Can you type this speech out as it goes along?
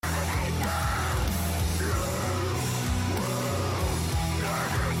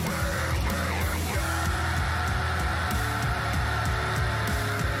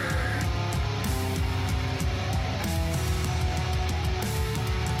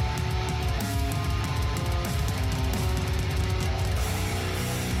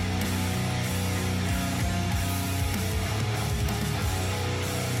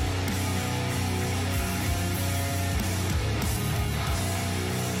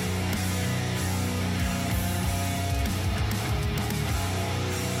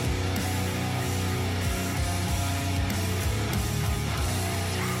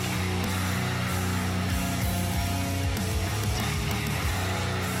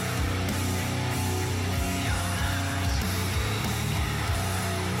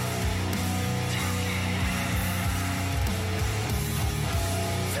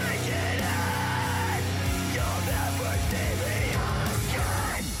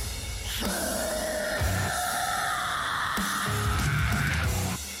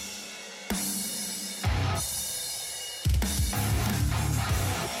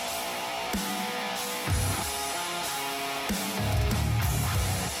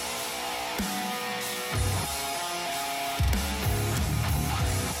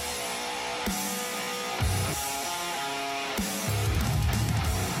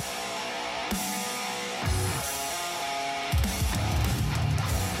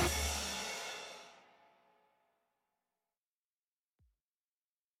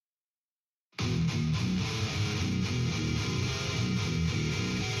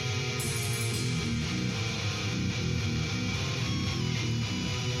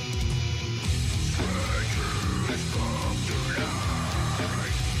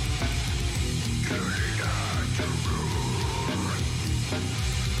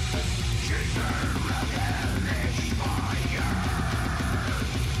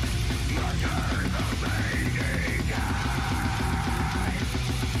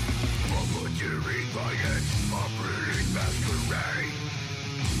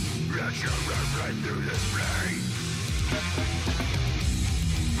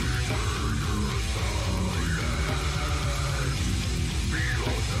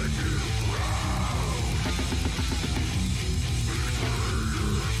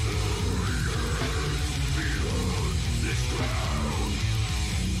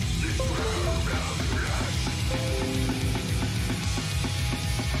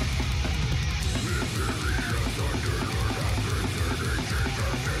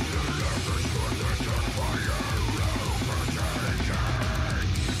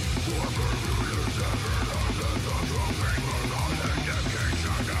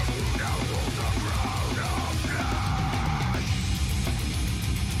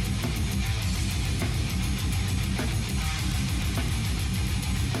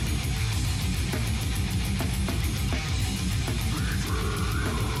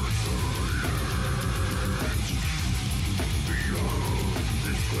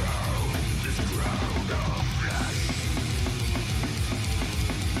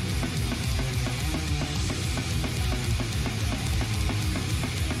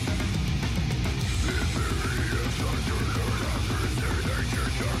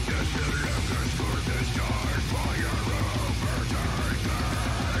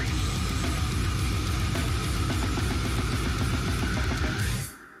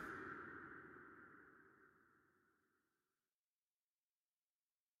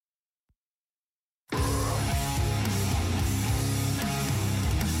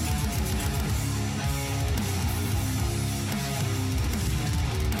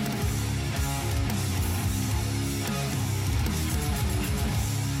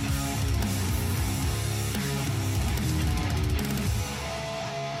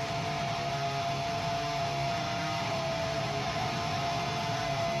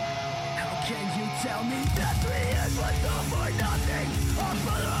Can you tell me that 3 years was all for nothing? All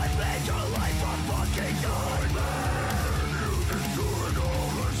for I made your life a fucking nightmare. You destroyed all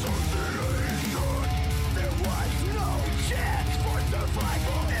the association. There was no chance for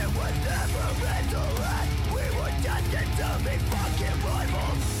survival. It was never meant to last. We were destined to be fucking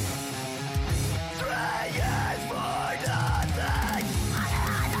rivals. 3 years for nothing.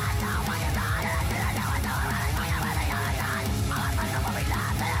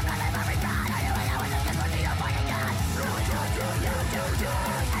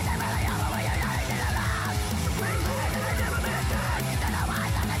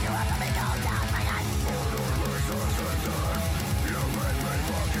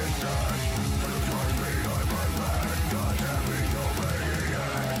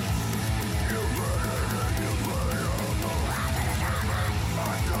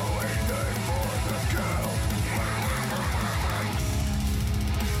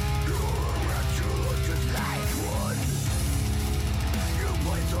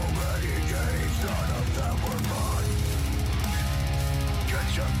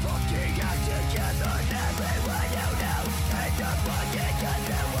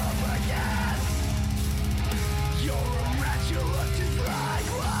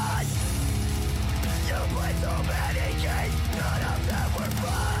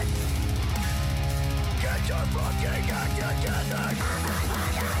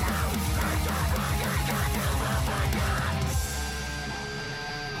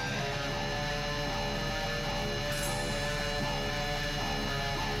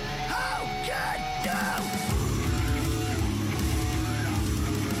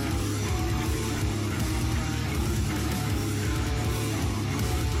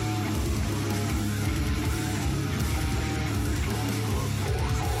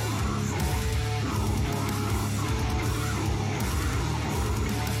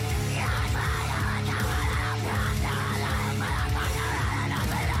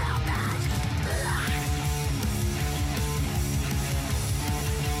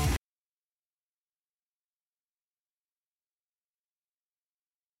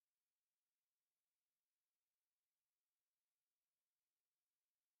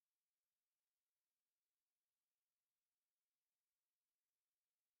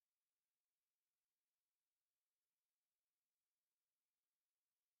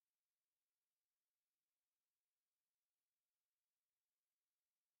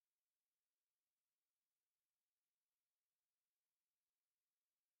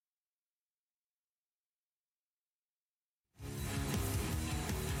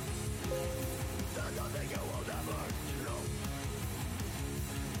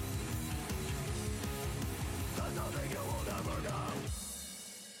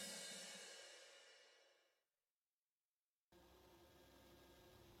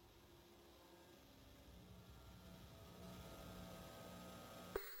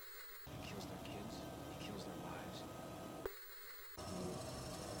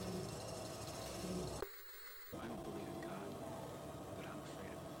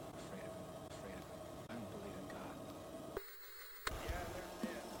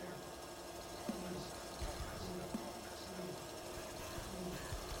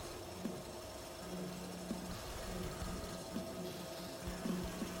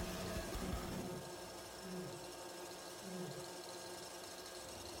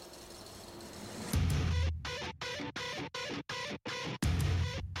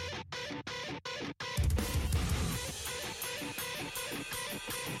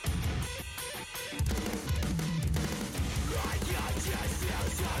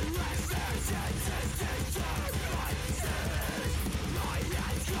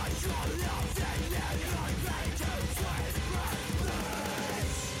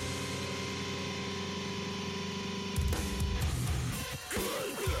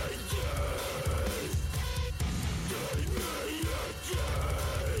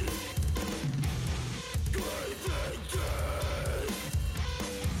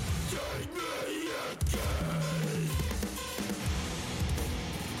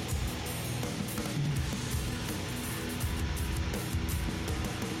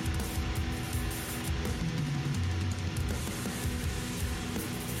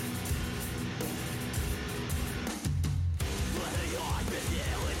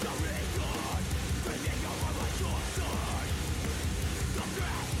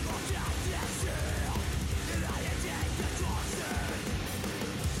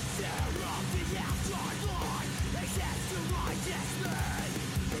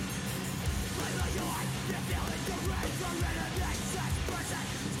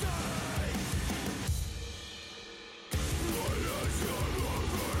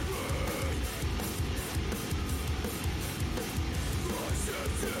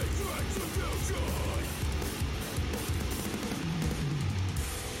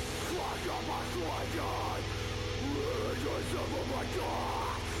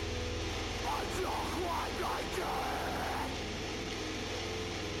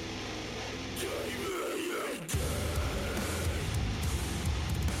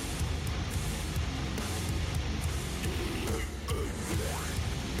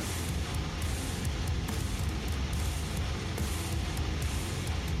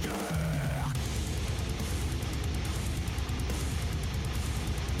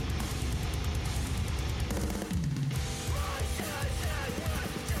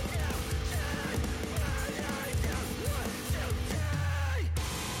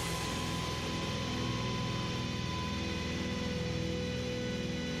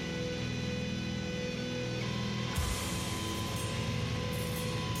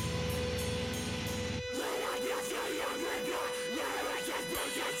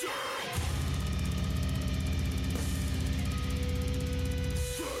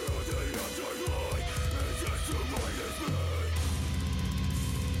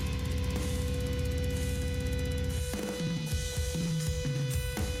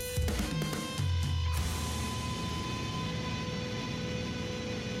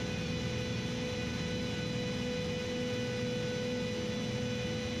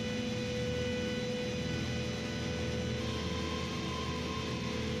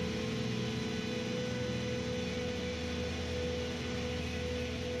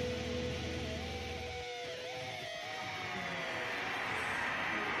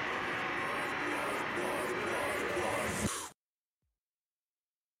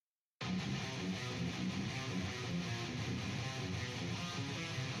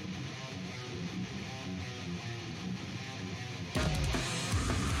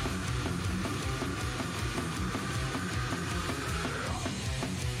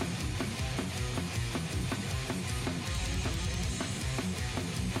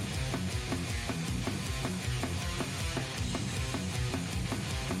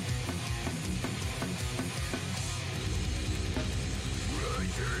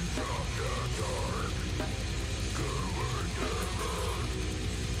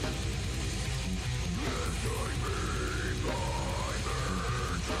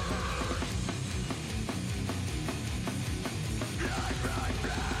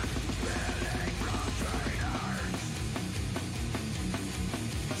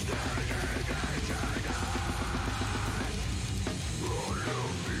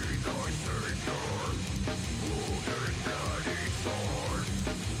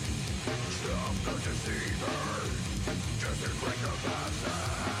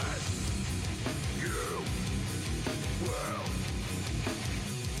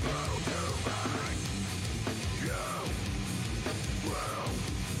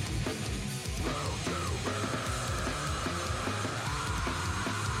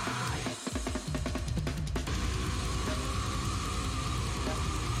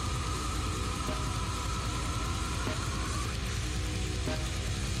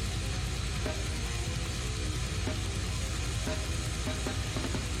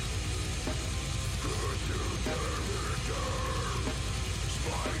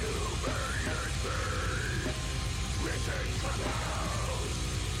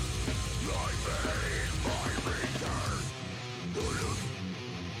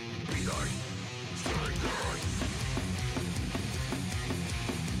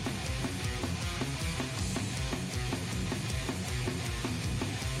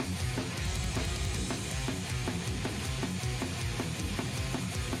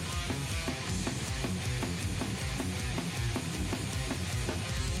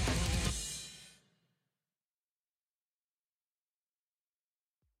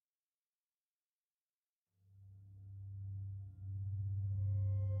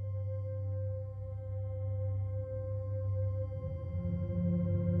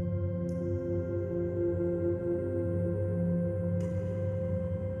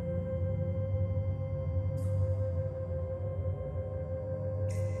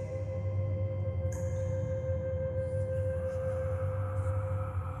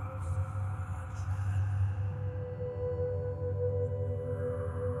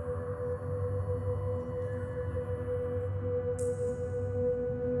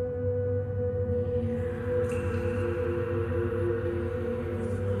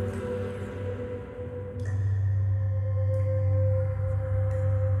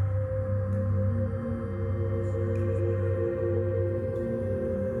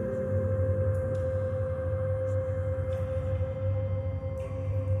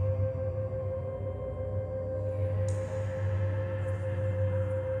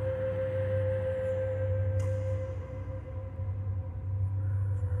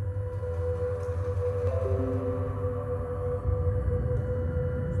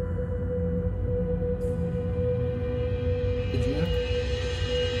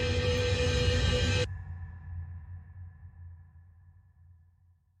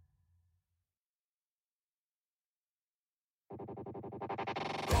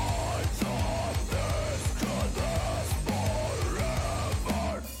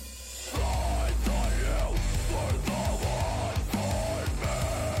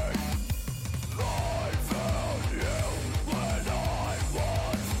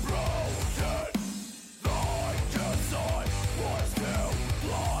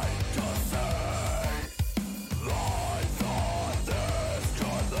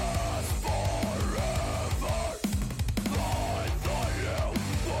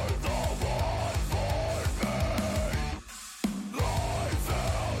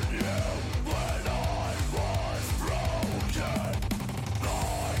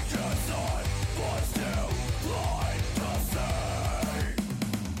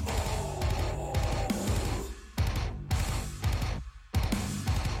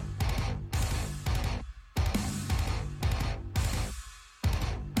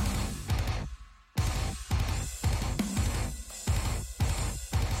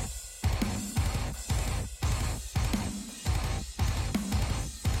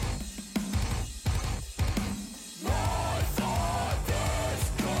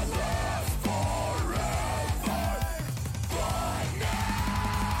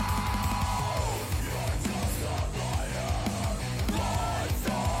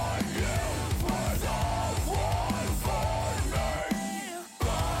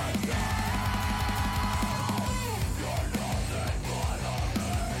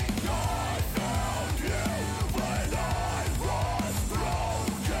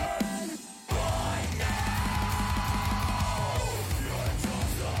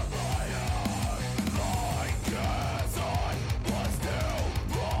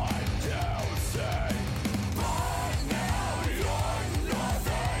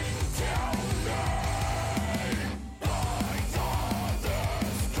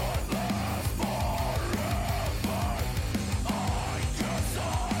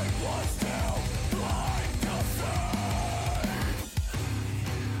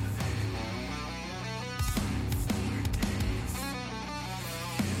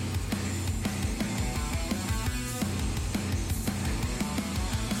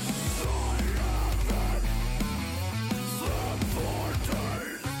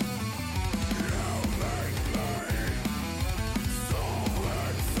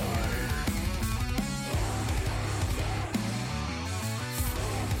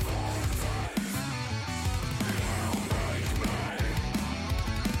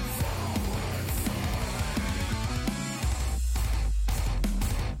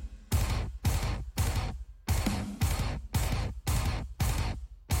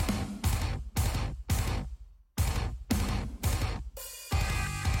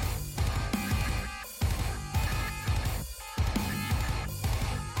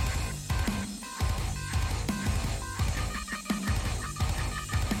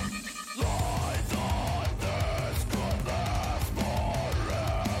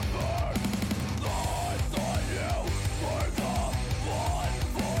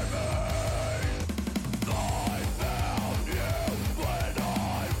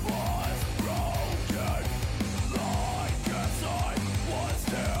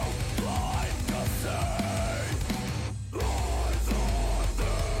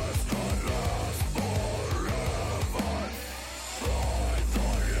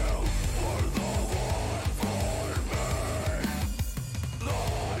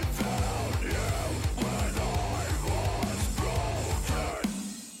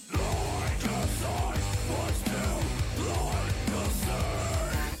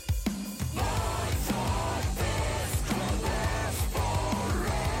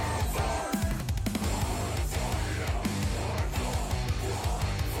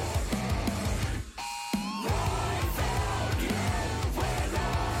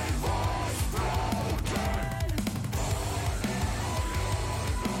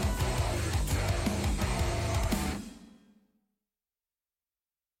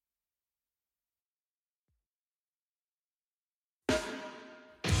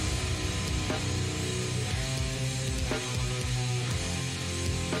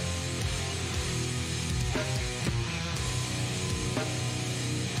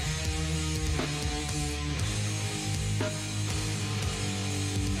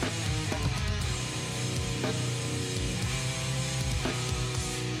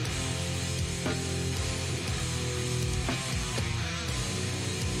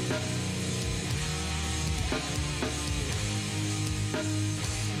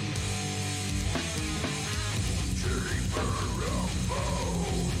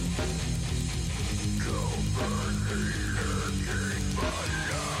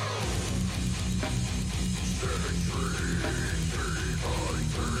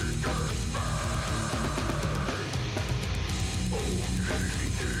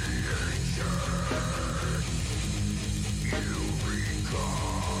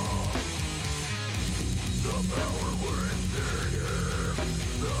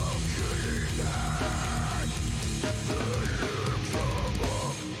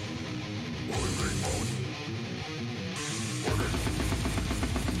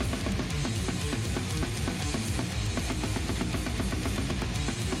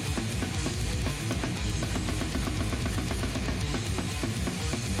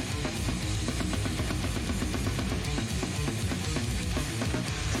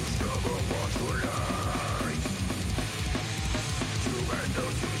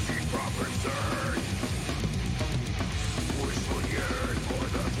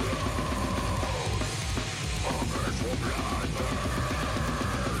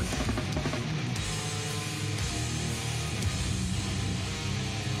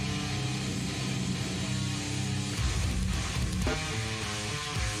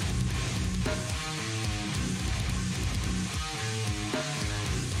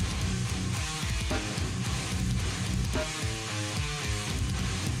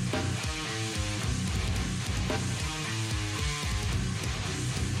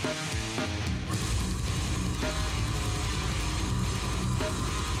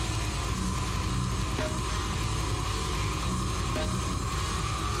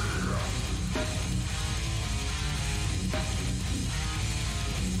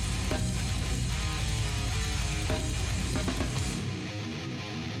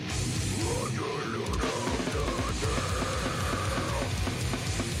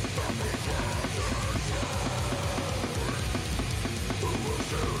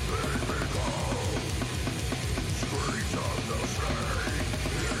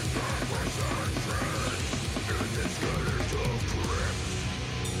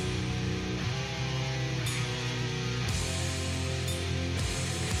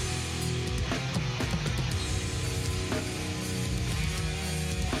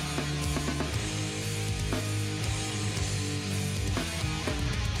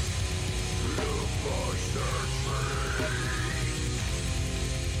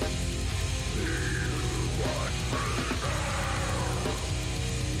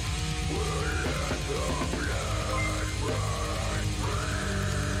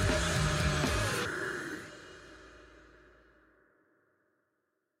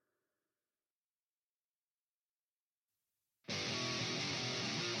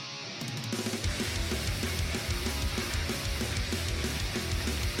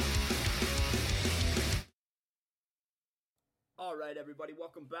 All right, everybody,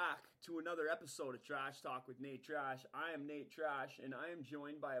 welcome back to another episode of Trash Talk with Nate Trash. I am Nate Trash, and I am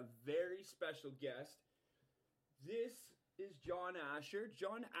joined by a very special guest. This is John Asher.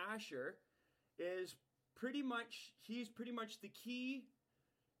 John Asher is pretty much the key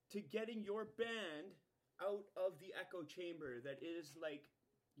to getting your band out of the echo chamber that is like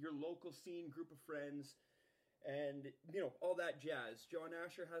your local scene group of friends and, you know, all that jazz. John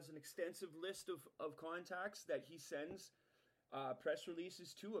Asher has an extensive list of contacts that he sends press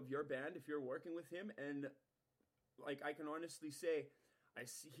releases to of your band if you're working with him, and like I can honestly say,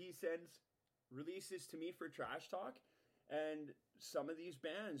 he sends releases to me for Trash Talk, and some of these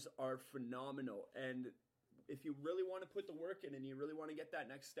bands are phenomenal. And if you really want to put the work in and you really want to get that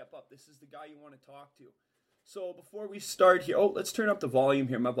next step up, this is the guy you want to talk to. So before we start here, let's turn up the volume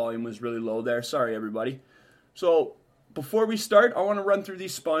here. My volume was really low there. Sorry, everybody. So before we start, I want to run through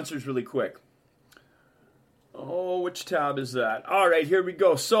these sponsors really quick. Oh, which tab is that? All right, here we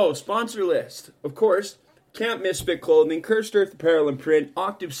go. So, sponsor list. Of course, Camp Misfit Clothing, Cursed Earth Apparel and Print,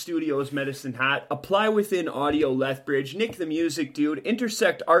 Octave Studios Medicine Hat, Apply Within Audio Lethbridge, Nick the Music Dude,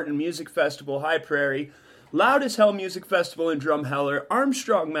 Intersect Art and Music Festival High Prairie, Loud as Hell Music Festival in Drumheller,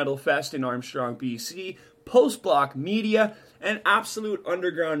 Armstrong Metal Fest in Armstrong, BC, Post Block Media, and Absolute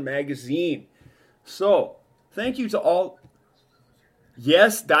Underground Magazine. So, thank you to all.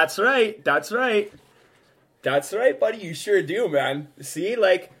 Yes, that's right. That's right. That's right, buddy. You sure do, man. See,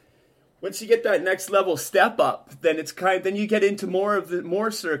 like, once you get that next level step up, then then you get into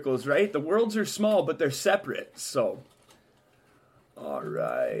more circles, right? The worlds are small, but they're separate. So, all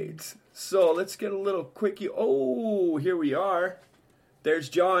right. So let's get a little quickie. Oh, here we are. There's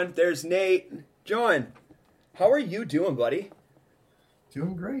John. There's Nate. John, how are you doing, buddy?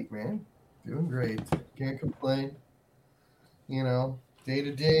 Doing great, man. Doing great. Can't complain. You know, day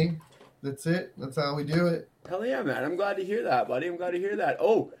to day. That's it. That's how we do it. Hell yeah, man. I'm glad to hear that, buddy. I'm glad to hear that.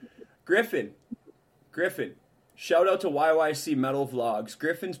 Oh, Griffin. Shout out to YYC Metal Vlogs.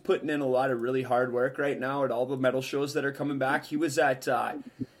 Griffin's putting in a lot of really hard work right now at all the metal shows that are coming back. He was at...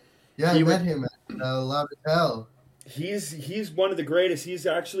 Yeah, I met him at Loud as Hell. He's one of the greatest. He's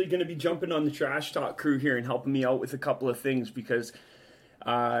actually going to be jumping on the Trash Talk crew here and helping me out with a couple of things because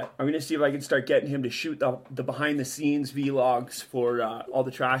I'm going to see if I can start getting him to shoot the behind-the-scenes vlogs for all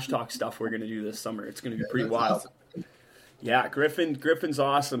the Trash Talk stuff we're going to do this summer. It's going to be pretty wild. Awesome. Yeah, Griffin's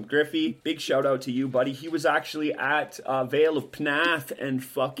awesome. Griffey, big shout out to you, buddy. He was actually at Vale of Pnath and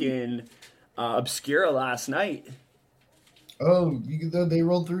fucking Obscura last night. Oh, they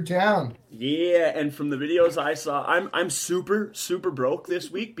rolled through town. Yeah, and from the videos I saw, I'm super broke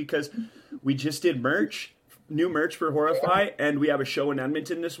this week because we just did new merch for Horrify, and we have a show in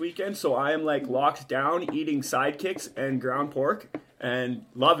Edmonton this weekend. So I am like locked down, eating sidekicks and ground pork, and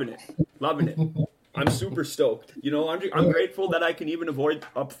loving it. I'm super stoked. You know, I'm grateful that I can even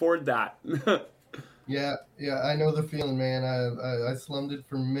afford that. Yeah, I know the feeling, man. I slummed it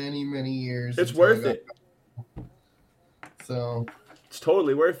for many years. It's worth it. So it's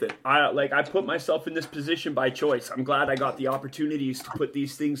totally worth it. I put myself in this position by choice. I'm glad I got the opportunities to put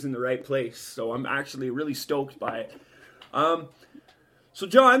these things in the right place. So I'm actually really stoked by it. So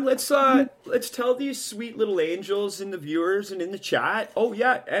John, let's tell these sweet little angels and the viewers and in the chat. Oh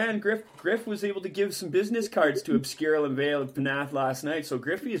yeah, and Griff was able to give some business cards to Obscura and Vale of Pnath last night. So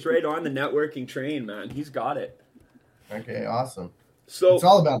Griffey is right on the networking train, man. He's got it. Okay, awesome. So it's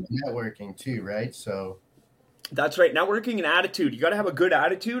all about networking too, right? So that's right. Networking and attitude. You got to have a good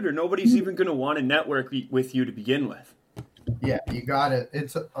attitude or nobody's even going to want to network with you to begin with. Yeah, you got it.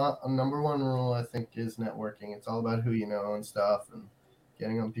 It's a number one rule, I think, is networking. It's all about who you know and stuff and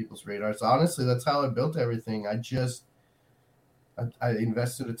getting on people's radars. Honestly, that's how I built everything. I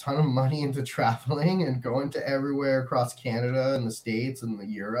invested a ton of money into traveling and going to everywhere across Canada and the States and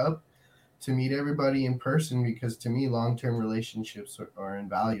Europe to meet everybody in person because to me, long-term relationships are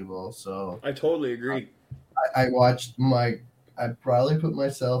invaluable. So I totally agree. I probably put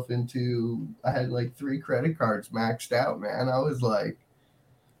myself into, I had like 3 credit cards maxed out, man. I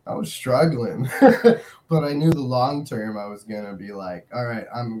was struggling, but I knew the long term I was going to be like, all right,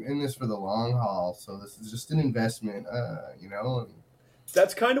 I'm in this for the long haul. So this is just an investment, you know. And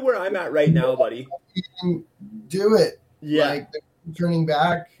that's kind of where I'm at right now, buddy. You can do it. Yeah. Like turning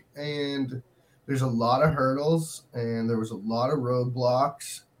back, and there's a lot of hurdles and there was a lot of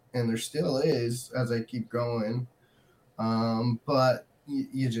roadblocks. And there still is as I keep going. But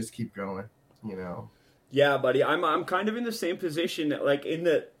you just keep going, you know. Yeah, buddy. I'm kind of in the same position. Like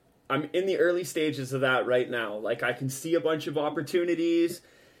I'm in the early stages of that right now. Like I can see a bunch of opportunities.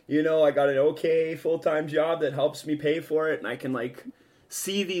 You know, I got an okay full-time job that helps me pay for it, and I can like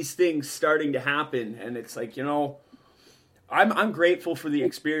see these things starting to happen. And it's like, you know, I'm grateful for the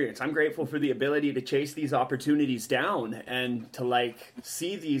experience. I'm grateful for the ability to chase these opportunities down and to like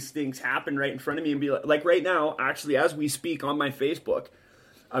see these things happen right in front of me and be like right now, actually, as we speak on my Facebook,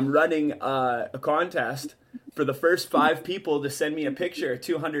 I'm running a contest for the first 5 people to send me a picture,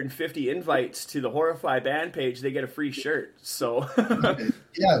 250 invites to the Horrify band page. They get a free shirt. So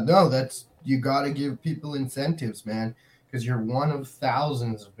yeah, no, you got to give people incentives, man, because you're one of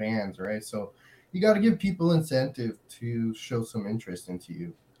thousands of bands, right? So you got to give people incentive to show some interest into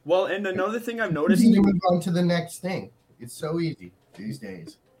you. Well, and another thing I've noticed... You move on to the next thing. It's so easy these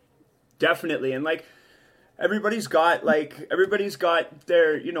days. Definitely. And like, everybody's got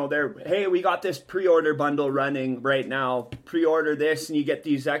their, you know, hey, we got this pre-order bundle running right now. Pre-order this and you get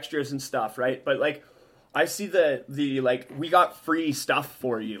these extras and stuff, right? But like, I see the like, we got free stuff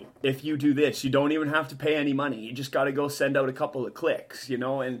for you. If you do this, you don't even have to pay any money. You just got to go send out a couple of clicks, you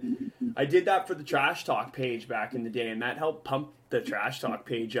know? And I did that for the Trash Talk page back in the day, and that helped pump the Trash Talk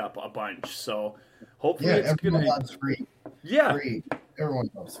page up a bunch. So hopefully it's going to be free. Yeah. Free. Everyone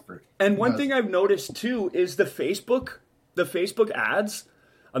loves free. And one thing I've noticed too is the Facebook ads,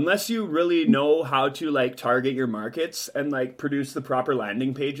 unless you really know how to like target your markets and like produce the proper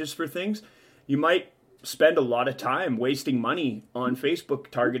landing pages for things, you might spend a lot of time wasting money on Facebook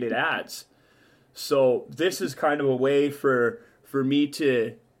targeted ads. So this is kind of a way for me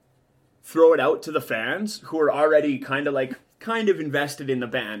to throw it out to the fans who are already kind of invested in the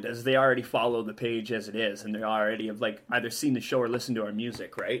band, as they already follow the page as it is, and they already have like either seen the show or listened to our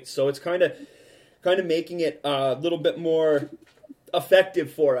music, right? So it's kind of making it a little bit more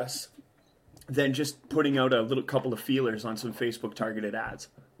effective for us than just putting out a little couple of feelers on some Facebook targeted ads.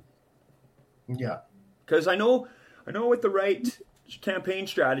 Yeah. Because I know with the right campaign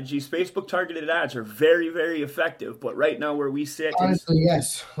strategies, Facebook targeted ads are very, very effective. But right now, where we sit, honestly,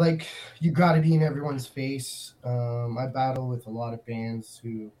 yes, like you got to be in everyone's face. I battle with a lot of bands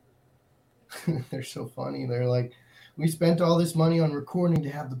who they're so funny. They're like, we spent all this money on recording to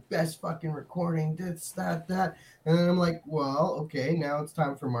have the best fucking recording, this, that. And then I'm like, well, okay, now it's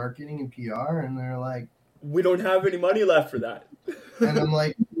time for marketing and PR. And they're like, we don't have any money left for that. and I'm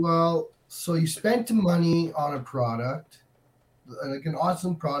like, well, so you spent the money on a product, like an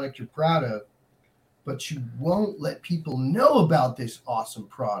awesome product you're proud of, but you won't let people know about this awesome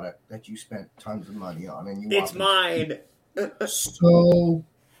product that you spent tons of money on. And it's mine. So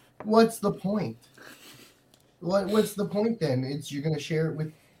what's the point? What's the point then? It's you're going to share it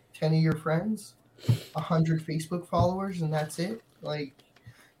with 10 of your friends, 100 Facebook followers, and that's it? Like,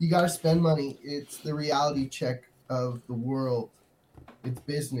 you got to spend money. It's the reality check of the world. It's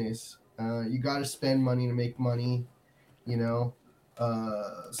business. You got to spend money to make money, you know.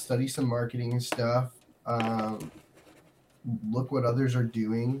 Study some marketing and stuff. Look what others are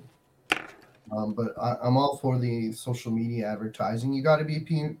doing. But I'm all for the social media advertising. You got to be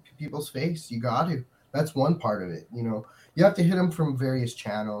people's face. You got to. That's one part of it. You know, you have to hit them from various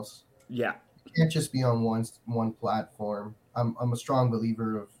channels. Yeah. You can't just be on one platform. I'm a strong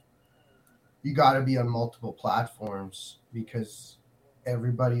believer of you got to be on multiple platforms because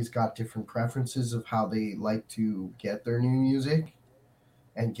everybody's got different preferences of how they like to get their new music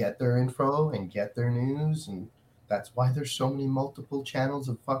and get their info and get their news. And that's why there's so many multiple channels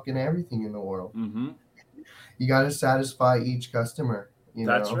of fucking everything in the world. Mm-hmm. You got to satisfy each customer.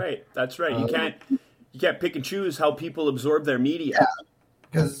 That's right. You can't pick and choose how people absorb their media.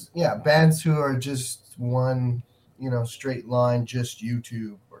 Because bands who are just one, straight line, just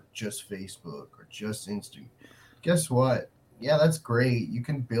YouTube or just Facebook or just Instagram. Guess what? Yeah, that's great. You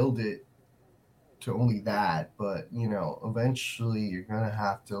can build it to only that, but eventually you're gonna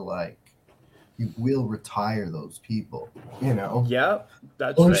have to you will retire those people. Yeah,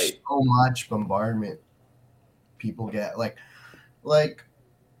 that's There's right. so much bombardment people get. Like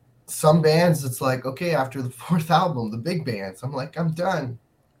some bands, it's like, okay, after the 4th album, the big bands, I'm like, I'm done.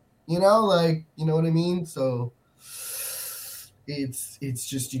 You know what I mean? So it's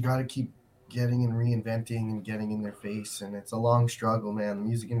just you got to keep getting and reinventing and getting in their face, and it's a long struggle, man. The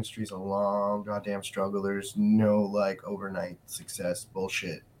music industry is a long goddamn struggle. There's no overnight success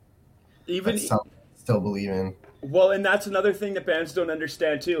bullshit. Even still believe in. Well, and that's another thing that bands don't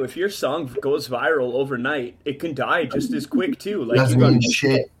understand too. If your song goes viral overnight, it can die just as quick too. Doesn't mean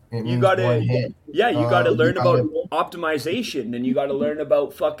shit. You got to learn about optimization, and you got to learn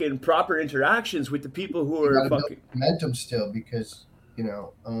about fucking proper interactions with the people who are fucking momentum still, because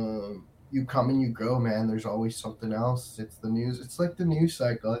you come and you go, man. There's always something else. It's the news. It's like the news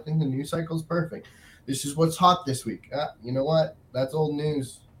cycle. I think the news cycle is perfect. This is what's hot this week. You know what? That's old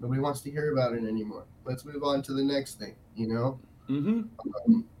news. Nobody wants to hear about it anymore. Let's move on to the next thing.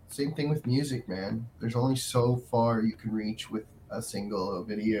 Mm-hmm. Same thing with music, man. There's only so far you can reach with a single, a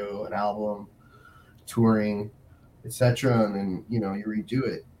video, an album, touring, etc. And then you redo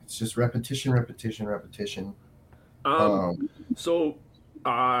it. It's just repetition. So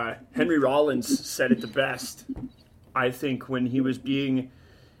Henry Rollins said it the best, I think, when he was being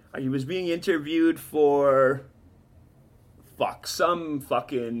interviewed for some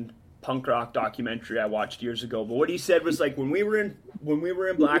fucking punk rock documentary I watched years ago. But what he said was when we were in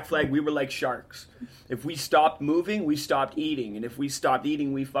Black Flag, we were like sharks. If we stopped moving, we stopped eating, and if we stopped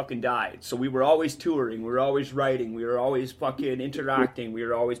eating, we fucking died. So we were always touring, we were always writing, we were always fucking interacting, we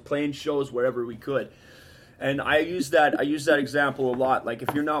were always playing shows wherever we could. And I use that example a lot. Like,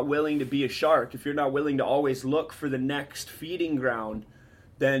 if you're not willing to be a shark, if you're not willing to always look for the next feeding ground,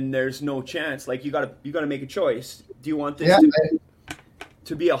 then there's no chance. Like, you gotta make a choice. Do you want this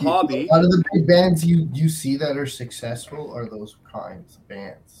to be a hobby? A lot of the big bands you see that are successful are those kinds of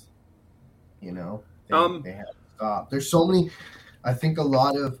bands. They have to stop. There's so many. I think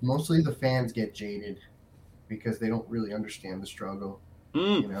mostly the fans get jaded because they don't really understand the struggle.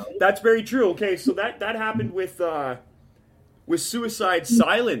 That's very true. Okay, so that happened with Suicide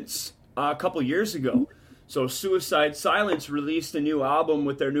Silence a couple years ago. So Suicide Silence released a new album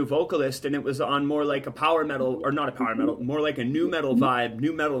with their new vocalist, and it was on more like a power metal, or not a power metal, more like a new metal vibe,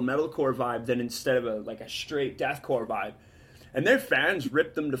 new metalcore vibe, than instead of a straight deathcore vibe. And their fans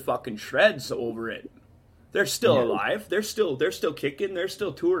ripped them to fucking shreds over it. They're still alive. They're still kicking. They're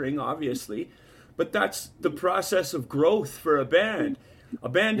still touring, obviously. But that's the process of growth for a band. A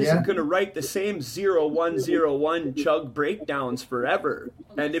band isn't going to write the same 0101 chug breakdowns forever.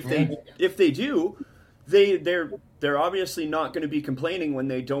 And if they do, they're obviously not going to be complaining when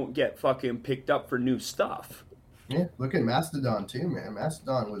they don't get fucking picked up for new stuff. Yeah, look at Mastodon too, man.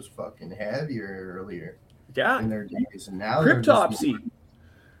 Mastodon was fucking heavier earlier Yeah. in their days, and now they're just, Cryptopsy.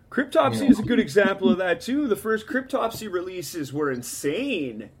 Cryptopsy is a good example of that too. The first Cryptopsy releases were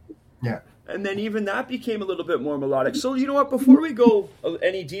insane. yeah. And then even that became a little bit more melodic. So you know what? Before we go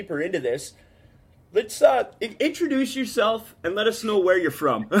any deeper into this, let's introduce yourself and let us know where you're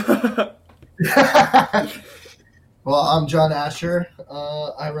from. Well, I'm John Asher.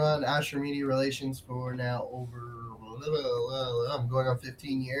 I run Asher Media Relations for now I'm going on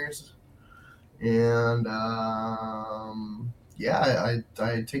 15 years. And I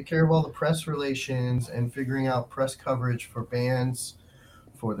take care of all the press relations and figuring out press coverage for bands,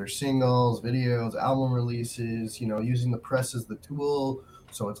 for their singles, videos, album releases, using the press as the tool.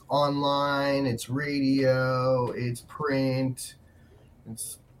 So it's online, it's radio, it's print,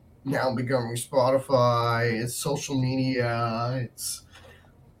 it's now becoming Spotify, it's social media,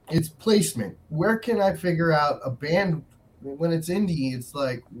 it's placement. Where can I figure out a band when it's indie? It's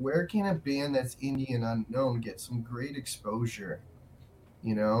like, where can a band that's indie and unknown get some great exposure,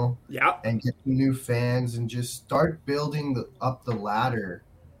 Yeah. and get some new fans and just start building up the ladder,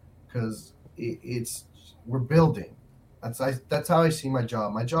 because we're building. That's how I see my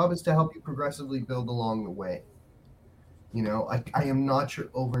job. My job is to help you progressively build along the way. I am not your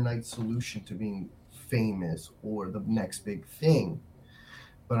overnight solution to being famous or the next big thing,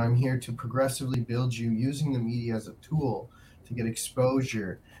 but I'm here to progressively build you using the media as a tool to get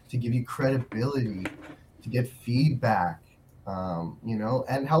exposure, to give you credibility, to get feedback,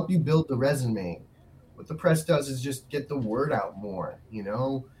 and help you build the resume. What the press does is just get the word out more,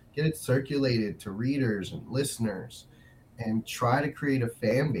 get it circulated to readers and listeners, and try to create a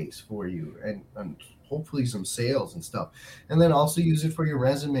fan base for you and hopefully some sales and stuff. And then also use it for your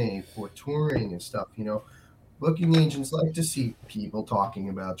resume for touring and stuff. Booking agents like to see people talking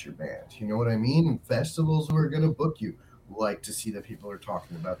about your band. You know what I mean? And festivals who are going to book you like to see that people are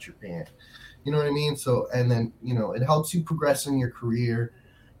talking about your band. You know what I mean? So, and then, it helps you progress in your career,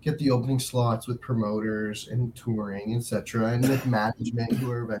 get the opening slots with promoters and touring, etc. And with management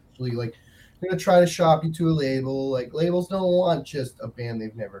who are eventually like going to try to shop you to a label. Like, labels don't want just a band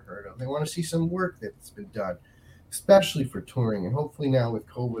they've never heard of. They want to see some work that's been done, especially for touring. And hopefully now with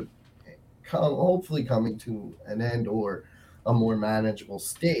COVID hopefully coming to an end or a more manageable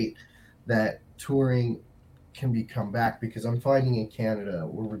state, that touring can come back, because I'm finding in Canada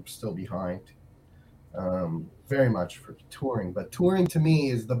we're still behind very much for touring. But touring to me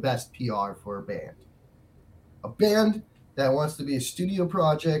is the best PR for a band. A band that wants to be a studio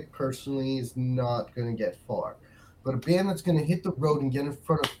project, personally, is not going to get far. But a band that's going to hit the road and get in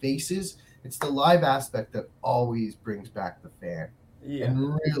front of faces, it's the live aspect that always brings back the fan. Yeah.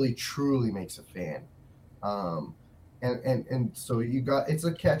 And really, truly makes a fan. And so it's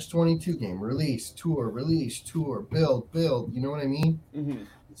a catch-22 game. Release, tour, build. You know what I mean? Mm-hmm.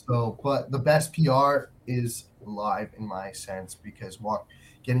 So, but the best PR is live in my sense, because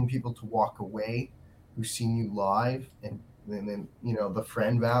getting people to walk away who've seen you live, and then the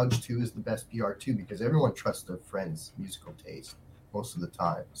friend vouch too is the best PR too, because everyone trusts their friend's musical taste most of the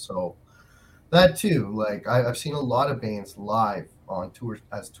time. So that too, like I've seen a lot of bands live on tour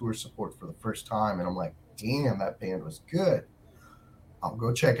as tour support for the first time, and I'm like, damn, that band was good. I'll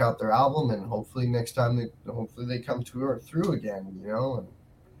go check out their album, and hopefully next time they come through again, And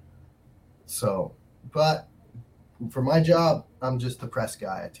so, but for my job, I'm just the press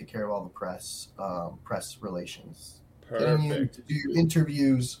guy. I take care of all the press relations. Getting you to do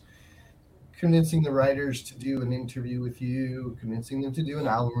interviews, convincing the writers to do an interview with you, convincing them to do an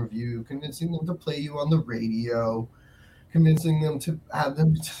album review, convincing them to play you on the radio, convincing them to add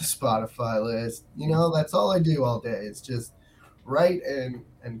them to the Spotify list. That's all I do all day. It's just write and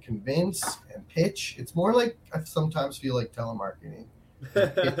convince and pitch. It's more like, I sometimes feel like telemarketing.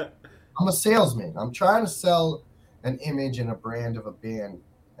 I'm a salesman. I'm trying to sell an image and a brand of a band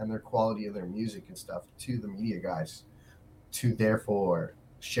and their quality of their music and stuff to the media guys, to therefore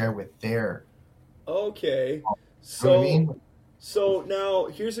share with their. Okay. So, you know what I mean? So now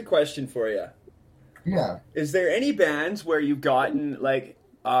here's a question for you. Yeah. Is there any bands where you've gotten an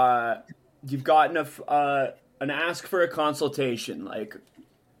ask for a consultation, like,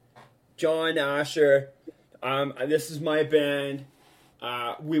 John Asher, this is my band.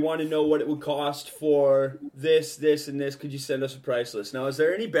 We want to know what it would cost for this, and this. Could you send us a price list? Now, is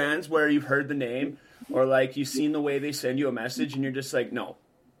there any bands where you've heard the name, or like you've seen the way they send you a message, and you're just like, no,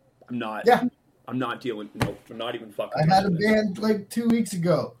 I'm not. Yeah. I'm not dealing. No, I'm not even fucking. I had a band like 2 weeks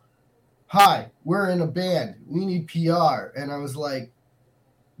ago. Hi, we're in a band. We need PR, and I was like,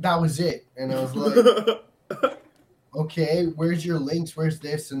 that was it. And I was like, okay, where's your links? Where's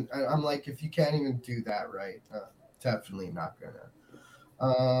this? And I'm like, if you can't even do that right, Definitely not gonna.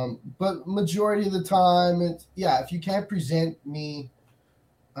 But majority of the time, it's if you can't present me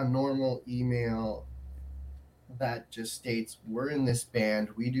a normal email that just states we're in this band,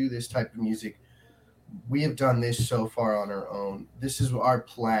 we do this type of music, we have done this so far on our own, this is our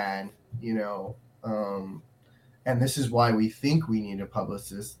plan, and this is why we think we need a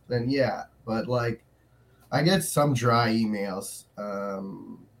publicist, then but like I get some dry emails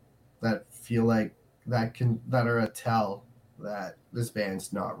that feel like that are a tell that this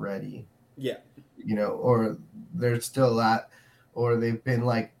band's not ready, or they're still or they've been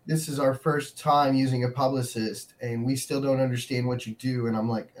like, this is our first time using a publicist and we still don't understand what you do. And I'm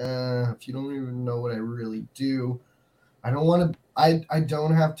like, if you don't even know what I really do, I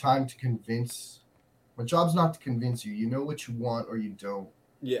don't have time to convince. My job's not to convince you. You know what you want or you don't.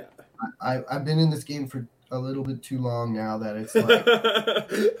 Yeah. I've been in this game for a little bit too long now that it's like,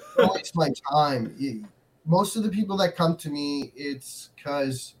 don't waste my time. Most of the people that come to me, it's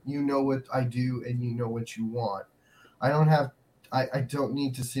because you know what I do and you know what you want. I don't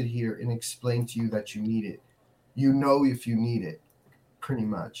need to sit here and explain to you that you need it. You know if you need it, pretty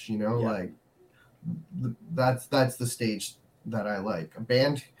much. Like that's the stage that I like. A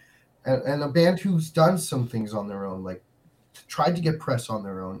band, and a band who's done some things on their own, like tried to get press on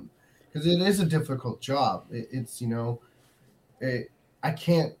their own, because it is a difficult job. I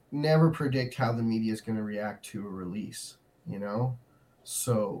can't never predict how the media is going to react to a release.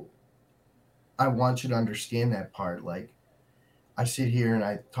 So I want you to understand that part. Like, I sit here and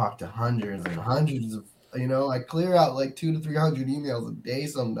I talk to hundreds and hundreds of, I clear out like 200 to 300 emails a day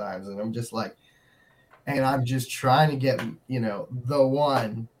sometimes. And I'm just like, and I'm just trying to get, the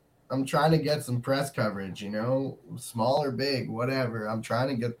one. I'm trying to get some press coverage, small or big, whatever. I'm trying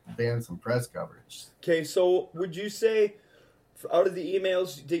to get the band some press coverage. Okay, so would you say, out of the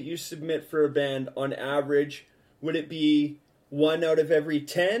emails that you submit for a band, on average, would it be 1 out of every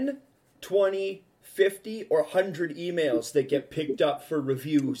 10, 20, 50, or 100 emails that get picked up for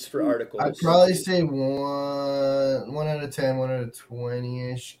reviews for articles? I'd probably say 1 out of 10, 1 out of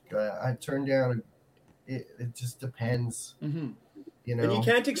 20-ish. I turn down, it just depends. Mm-hmm. And you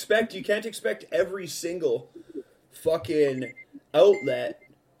can't expect every single fucking outlet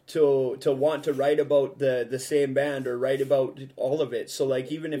to want to write about the same band or write about all of it. So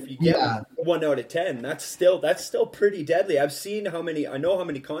like, even if you get 1 out of 10, that's still pretty deadly. I know how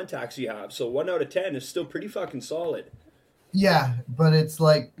many contacts you have. So 1 out of 10 is still pretty fucking solid. Yeah, but it's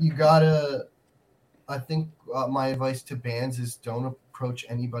like, I think my advice to bands is don't approach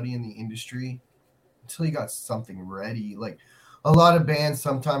anybody in the industry until you got something ready. Like, a lot of bands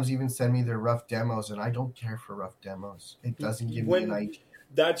sometimes even send me their rough demos, and I don't care for rough demos. It doesn't give me an idea.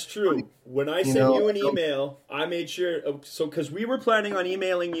 That's true. When I sent you an email, I made sure, because we were planning on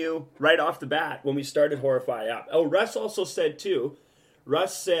emailing you right off the bat when we started Horrify App. Oh, Russ also said too.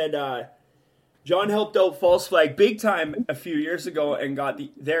 Russ said John helped out False Flag big time a few years ago and got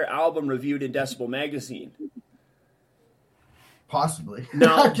their album reviewed in Decibel Magazine. Possibly.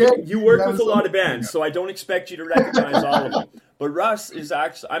 Now, you work with a lot of bands, so I don't expect you to recognize all of them. But Russ is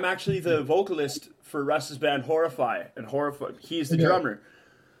I'm actually the vocalist for Russ's band Horrify, and he's the drummer.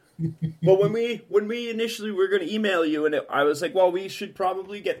 But when we initially were going to email you, and I was like, well, we should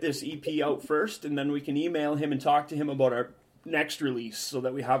probably get this EP out first, and then we can email him and talk to him about our next release so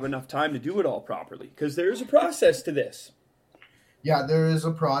that we have enough time to do it all properly. Because there is a process to this. Yeah, there is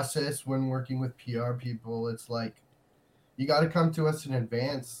a process when working with PR people. It's like, you got to come to us in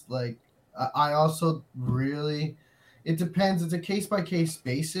advance. Like, I also really, it depends. It's a case-by-case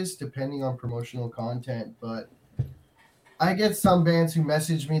basis depending on promotional content. But I get some bands who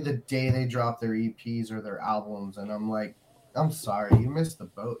message me the day they drop their EPs or their albums. And I'm like, I'm sorry, you missed the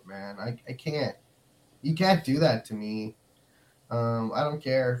boat, man. I can't. You can't do that to me. I don't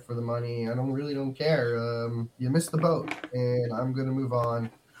care for the money. I really don't care. You missed the boat, and I'm going to move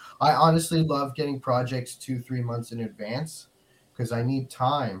on. I honestly love getting projects 2-3 months in advance because I need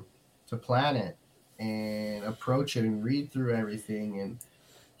time to plan it and approach it and read through everything and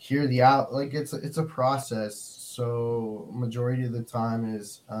hear the out. Like, it's a process. So majority of the time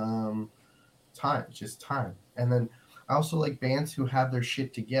is time, just time. And then I also like bands who have their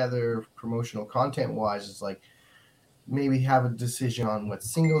shit together promotional content wise. It's like, maybe have a decision on what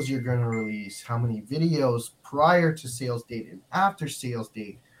singles you're going to release, how many videos prior to sales date and after sales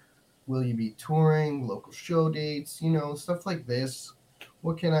date. Will you be touring, local show dates, stuff like this.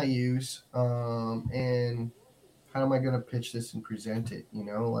 What can I use? And how am I going to pitch this and present it?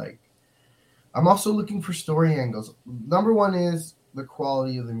 Like, I'm also looking for story angles. Number one is the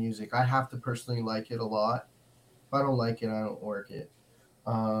quality of the music. I have to personally like it a lot. If I don't like it, I don't work it.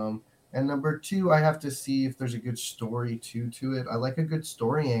 And number two, I have to see if there's a good story to it. I like a good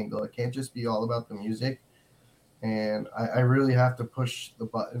story angle. It can't just be all about the music. And I really have to push the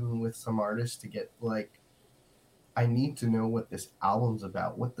button with some artists to get like, I need to know what this album's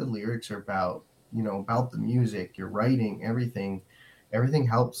about, what the lyrics are about, about the music, your writing, everything. Everything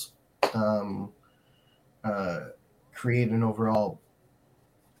helps uh, create an overall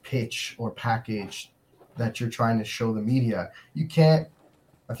pitch or package that you're trying to show the media. You can't,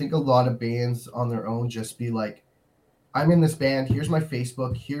 I think a lot of bands on their own just be like, I'm in this band, here's my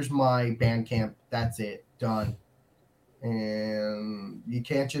Facebook, here's my Bandcamp, that's it, done. And you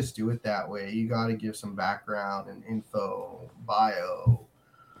can't just do it that way. You got to give some background and info, bio,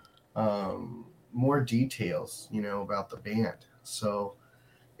 more details, about the band. So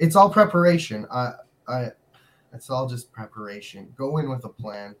it's all preparation. It's all just preparation. Go in with a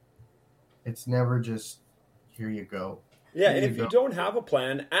plan. It's never just here you go. Yeah, and if you don't have a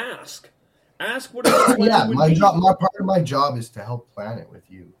plan, ask what a plan yeah, would my be. job, my part of my job is to help plan it with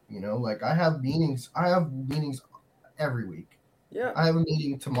you. Like I have meetings every week. Yeah. I have a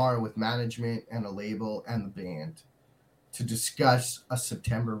meeting tomorrow with management and a label and the band to discuss a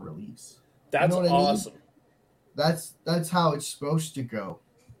September release. That's awesome. That's how it's supposed to go.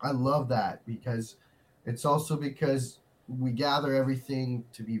 I love that because it's also because we gather everything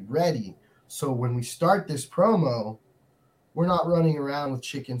to be ready. So when we start this promo, we're not running around with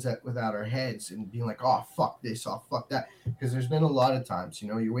chickens without our heads and being like, oh, fuck this, oh, fuck that. Because there's been a lot of times,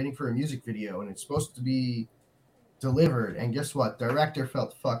 you're waiting for a music video and it's supposed to be delivered. And guess what? Director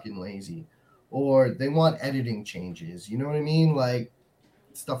felt fucking lazy. Or they want editing changes. You know what I mean? Like,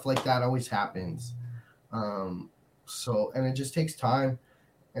 stuff like that always happens. And it just takes time.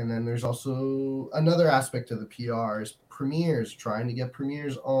 And then there's also another aspect of the PR is premieres, trying to get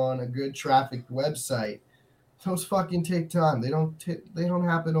premieres on a good trafficked website. Those fucking take time. They don't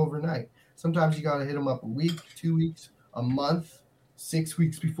happen overnight. Sometimes you got to hit them up a week, 2 weeks, a month, 6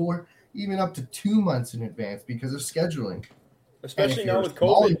 weeks before, even up to 2 months in advance because of scheduling. Especially now with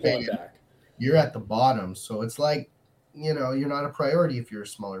COVID going back. You're at the bottom. So it's like, you're not a priority if you're a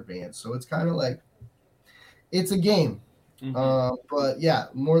smaller band. So it's kind of like, it's a game. Mm-hmm. But yeah,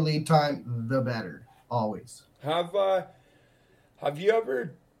 more lead time, the better, always. Have you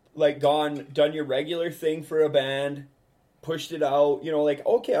ever done your regular thing for a band, pushed it out,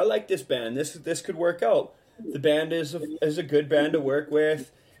 okay, I like this band, this could work out. The band is a good band to work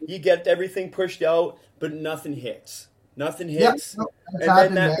with. You get everything pushed out, but nothing hits. Yeah,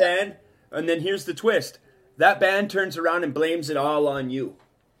 and then and then here's the twist. That band turns around and blames it all on you.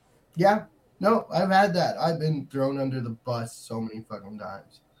 Yeah. No, I've had that. I've been thrown under the bus so many fucking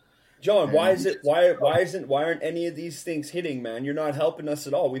times. John, why aren't any of these things hitting, man? You're not helping us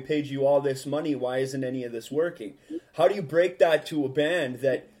at all. We paid you all this money. Why isn't any of this working? How do you break that to a band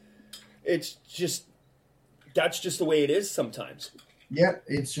that that's just the way it is sometimes? Yeah,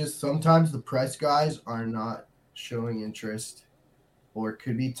 it's just sometimes the press guys are not showing interest, or it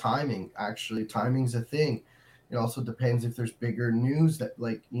could be timing. Actually, timing's a thing. It also depends if there's bigger news that,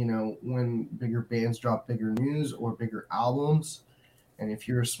 when bigger bands drop bigger news or bigger albums. And if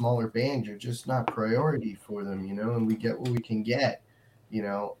you're a smaller band, you're just not priority for them, and we get what we can get,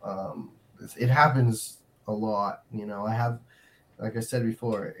 it happens a lot. I have, like I said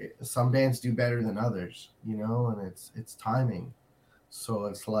before, some bands do better than others, and it's timing. So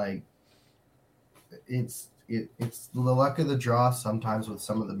it's like, it's the luck of the draw sometimes with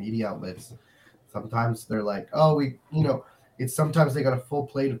some of the media outlets. Sometimes they're like, oh, it's sometimes they got a full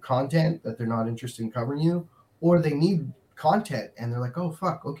plate of content that they're not interested in covering you, or they need content and they're like, oh,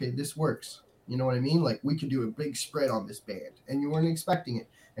 fuck, okay, this works. You know what I mean? Like, we could do a big spread on this band and you weren't expecting it.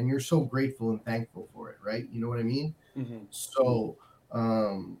 And you're so grateful and thankful for it, right? You know what I mean? Mm-hmm. So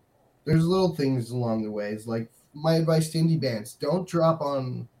there's little things along the way. It's like my advice to indie bands, don't drop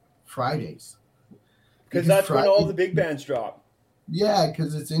on Fridays. Because that's when all the big bands drop. Yeah,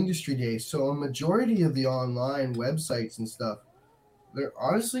 because it's industry day. So a majority of the online websites and stuff, they're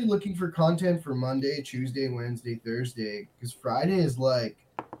honestly looking for content for Monday, Tuesday, Wednesday, Thursday. Because Friday is like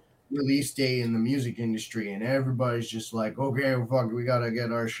release day in the music industry. And everybody's just like, okay, fuck, we got to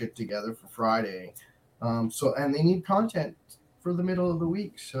get our shit together for Friday. And they need content for the middle of the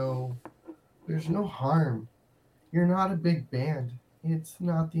week. So there's no harm. You're not a big band. It's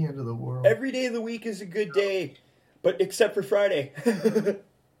not the end of the world. Every day of the week is a good day. But except for Friday. Except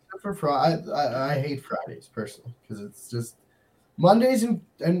for Friday. I hate Fridays, personally, because it's just Mondays and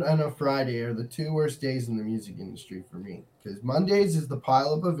a Friday are the two worst days in the music industry for me. Because Mondays is the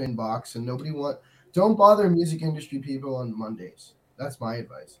pileup of inbox, and don't bother music industry people on Mondays. That's my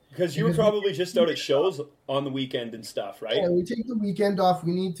advice. Because you were probably just out at shows on the weekend and stuff, right? Yeah, we take the weekend off.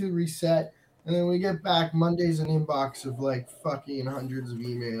 We need to reset. And then we get back. Monday's an inbox of like fucking hundreds of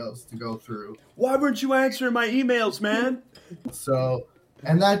emails to go through. Why weren't you answering my emails, man? So,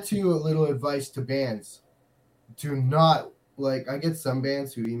 and that too, a little advice to bands. Do not, like, I get some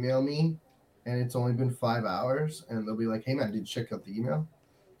bands who email me and it's only been 5 hours and they'll be like, hey man, did you check out the email?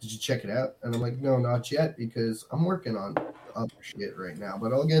 Did you check it out? And I'm like, no, not yet, because I'm working on other shit right now,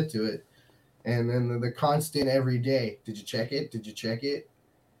 but I'll get to it. And then the constant every day, did you check it? Did you check it?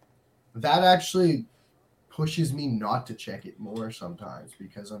 That actually pushes me not to check it more sometimes,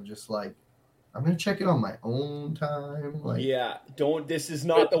 because I'm just like, I'm going to check it on my own time. Like, yeah, this is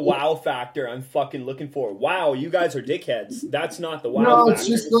not the wow factor I'm fucking looking for. Wow, you guys are dickheads. That's not the wow factor. No, it's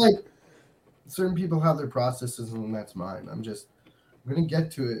just like certain people have their processes and that's mine. I'm going to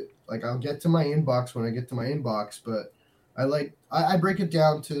get to it. Like, I'll get to my inbox when I get to my inbox, but I break it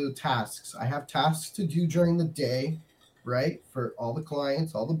down to tasks. I have tasks to do during the day, right? For all the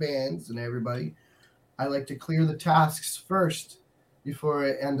clients, all the bands and everybody. I like to clear the tasks first before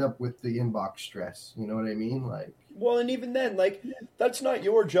I end up with the inbox stress. You know what I mean? Like, well, and even then, like, that's not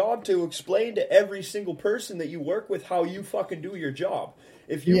your job to explain to every single person that you work with how you fucking do your job.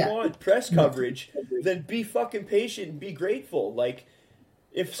 If you want press coverage, then be fucking patient and be grateful. Like,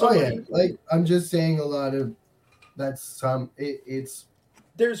 if somebody... like, I'm just saying a lot of... it's...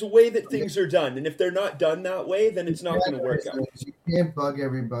 There's a way that things are done, and if they're not done that way, then it's not going to work out. You can't bug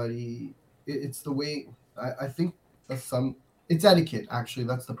everybody. It's the way... I think it's etiquette, actually.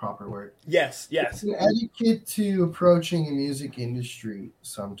 That's the proper word. Yes. It's an etiquette to approaching the music industry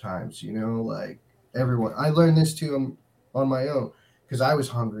sometimes, you know, like everyone. I learned this too on my own, because I was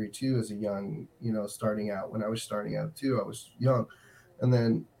hungry too as a young, you know, starting out. When I was starting out too, I was young. And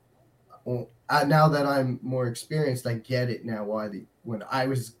then now that I'm more experienced, I get it now when I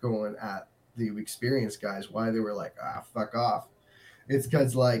was going at the experienced guys, why they were like, fuck off. It's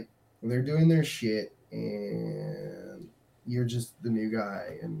because, like, they're doing their shit and you're just the new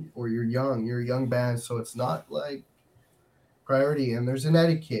guy, or you're a young band, so it's not like priority. And there's an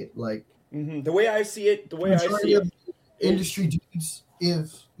etiquette, like the way I see it, industry dudes,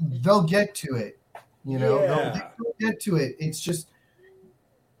 if they'll get to it, you know, they'll get to it. It's just,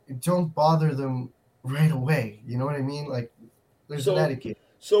 don't bother them right away. You know what I mean? Like, there's an etiquette.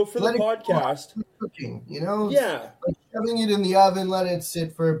 So for the podcast, cooking, you know, like shoving it in the oven, let it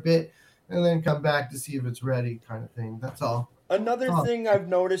sit for a bit, and then come back to see if it's ready, kind of thing. That's all. Another thing I've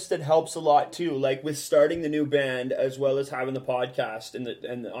noticed that helps a lot too, like with starting the new band as well as having the podcast and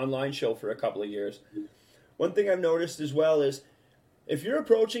the online show for a couple of years. One thing I've noticed as well is if you're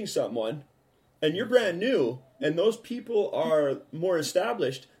approaching someone and you're brand new and those people are more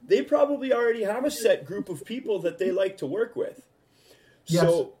established, they probably already have a set group of people that they like to work with.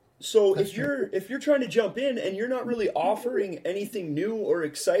 Yes. So if you're trying to jump in and you're not really offering anything new or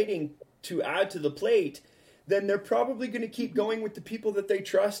exciting to add to the plate, then they're probably going to keep going with the people that they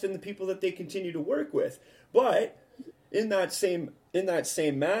trust and the people that they continue to work with. But in that same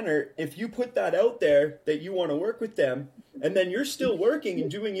manner, if you put that out there that you want to work with them, and then you're still working and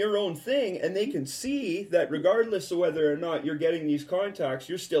doing your own thing, and they can see that regardless of whether or not you're getting these contacts,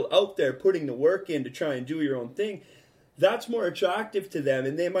 you're still out there putting the work in to try and do your own thing, that's more attractive to them,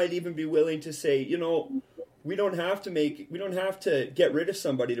 and they might even be willing to say, you know, we don't have to get rid of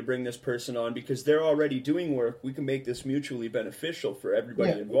somebody to bring this person on because they're already doing work. We can make this mutually beneficial for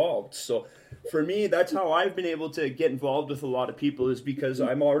everybody involved. So for me, that's how I've been able to get involved with a lot of people, is because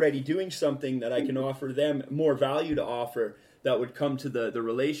I'm already doing something that I can offer them more value to offer that would come to the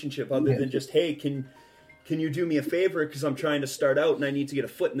relationship, other than just, hey, can you do me a favor because I'm trying to start out and I need to get a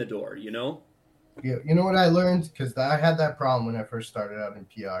foot in the door, you know? Yeah, you know what I learned? Because I had that problem when I first started out in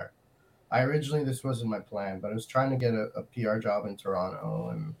PR. This wasn't my plan, but I was trying to get a PR job in Toronto.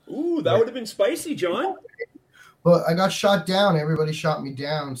 And ooh, that would have been spicy, John. But I got shot down. Everybody shot me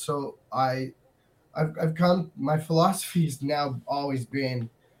down. So my philosophy has now always been,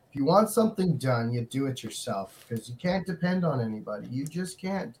 if you want something done, you do it yourself, because you can't depend on anybody. You just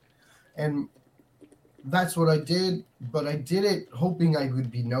can't. And that's what I did, but I did it hoping I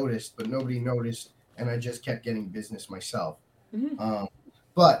would be noticed, but nobody noticed, and I just kept getting business myself. Mm-hmm.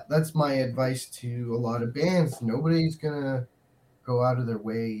 But that's my advice to a lot of bands. Nobody's going to go out of their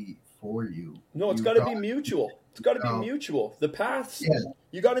way for you. No, it's got to be mutual. It's got to be mutual. The paths,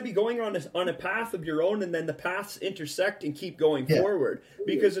 you got to be going on a path of your own, and then the paths intersect and keep going forward.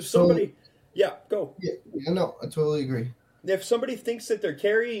 Because if somebody... go. Yeah, no, I totally agree. If somebody thinks that they're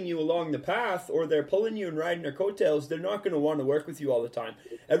carrying you along the path, or they're pulling you and riding their coattails, they're not going to want to work with you all the time.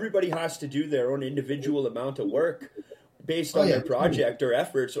 Everybody has to do their own individual amount of work. based Oh, on yeah. their project or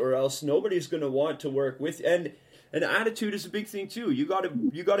efforts, or else nobody's going to want to work with. And attitude is a big thing too. You got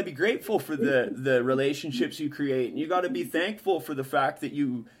to be grateful for the relationships you create, and you got to be thankful for the fact that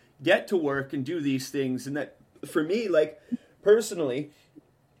you get to work and do these things. And that, for me, like personally,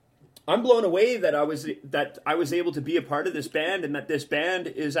 I'm blown away that I was able to be a part of this band, and that this band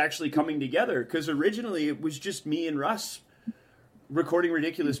is actually coming together, because originally it was just me and Russ recording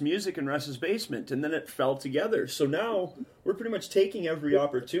ridiculous music in Russ's basement, and then it fell together. So now we're pretty much taking every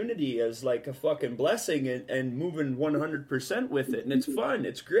opportunity as like a fucking blessing, and moving 100% with it, and it's fun.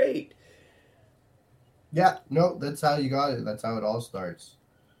 It's great. Yeah, no, that's how you got it. That's how it all starts.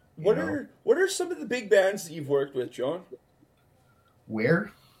 What are some of the big bands that you've worked with, John?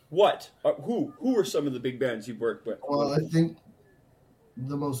 Where? What? Who are some of the big bands you've worked with? Well, I think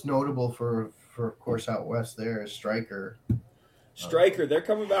the most notable for of course out west there is Stryker. Stryker, they're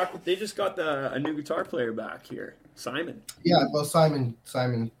coming back. They just got a new guitar player back here, Simon. Yeah, well, Simon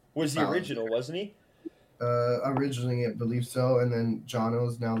Was the original, wasn't he? Originally, I believe so, and then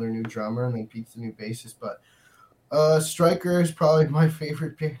Jono's now their new drummer, and then Pete's the new bassist. But Stryker is probably my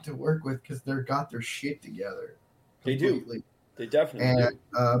favorite band to work with, because they've got their shit together. Completely. They definitely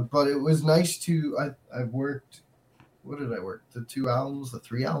do. But it was nice to. I've worked. What did I work? The 3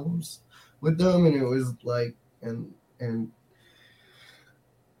 albums with them, and it was like and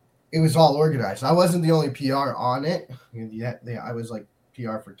it was all organized. I wasn't the only PR on it. I was like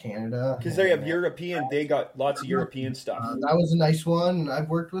PR for Canada. Because they have European, they got lots of European stuff. That was a nice one. I've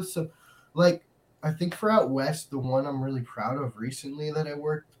worked with some, like, I think for out west, the one I'm really proud of recently that I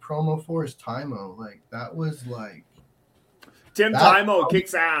worked promo for is Tymo. Like, that was like... Tim Tymo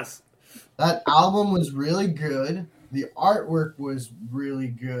kicks ass. That album was really good. The artwork was really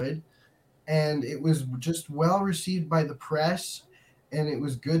good. And it was just well received by the press. And it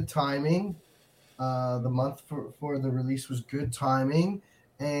was good timing. The month for the release was good timing.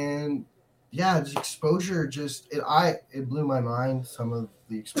 And yeah, the exposure it blew my mind, some of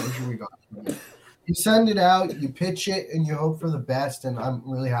the exposure we got from it. You send it out, you pitch it, and you hope for the best. And I'm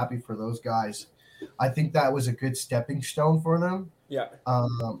really happy for those guys. I think that was a good stepping stone for them. Yeah.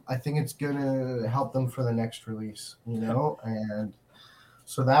 I think it's going to help them for the next release, And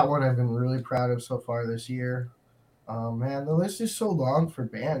so that one I've been really proud of so far this year. Man, the list is so long for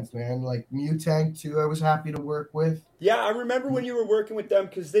bands, man. Like Mutank too, I was happy to work with. Yeah, I remember when you were working with them,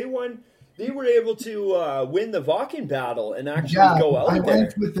 because they were able to win the Vakken battle and actually go out there. I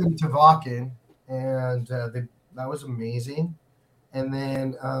went with them to Vakken, and that was amazing. And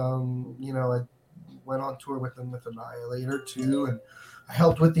then, I went on tour with them with Annihilator too, and I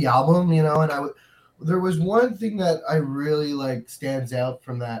helped with the album, and there was one thing that I really like stands out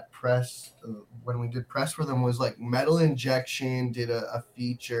from that press when we did press for them was like Metal Injection did a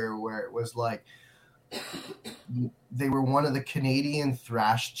feature where it was like they were one of the Canadian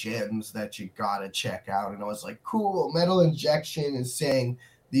thrash gems that you gotta check out, and I was like, cool, Metal Injection is saying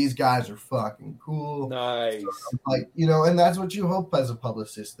these guys are fucking cool. Nice. So, like, and that's what you hope as a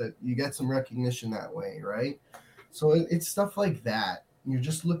publicist, that you get some recognition that way, right? So it's stuff like that. You're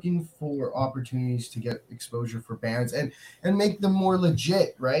just looking for opportunities to get exposure for bands and make them more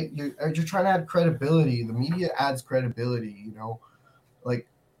legit, right? You're trying to add credibility. The media adds credibility, like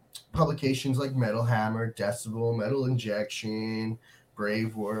publications like Metal Hammer, Decibel, Metal Injection,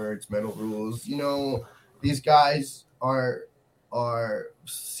 Brave Words, Metal Rules. These guys are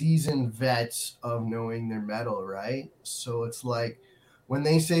seasoned vets of knowing their metal, right? So it's like, when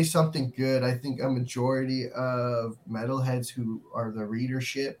they say something good, I think a majority of metalheads who are the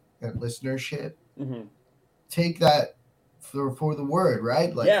readership and listenership take that for the word,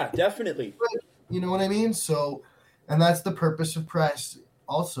 right? Like, yeah, definitely. You know what I mean? So, and that's the purpose of press.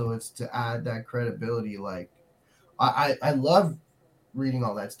 Also, it's to add that credibility. Like, I love reading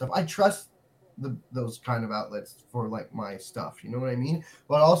all that stuff. I trust those kind of outlets for like my stuff. You know what I mean?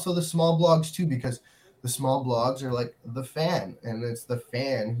 But also the small blogs too, because the small blogs are like the fan, and it's the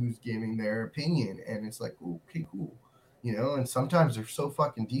fan who's giving their opinion, and it's like, okay, cool, and sometimes they're so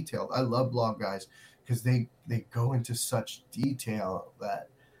fucking detailed. I love blog guys because they go into such detail that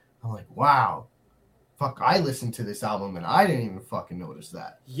I'm like, wow, fuck, I listened to this album and I didn't even fucking notice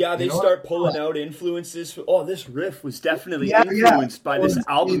that. Yeah, they start pulling out influences. Oh, this riff was definitely influenced by this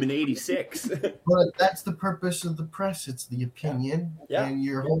album in '86. But that's the purpose of the press. It's the opinion, and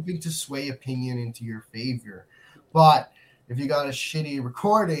you're hoping to sway opinion into your favor. But if you got a shitty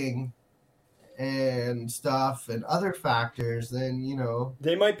recording and stuff and other factors, then,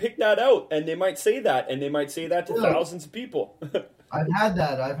 they might pick that out, and they might say that, to thousands of people. I've had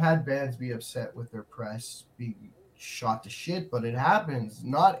that. I've had bands be upset with their press being shot to shit, but it happens.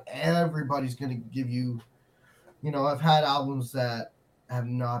 Not everybody's going to give you I've had albums that have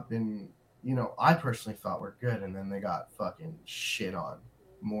not been, I personally thought were good, and then they got fucking shit on,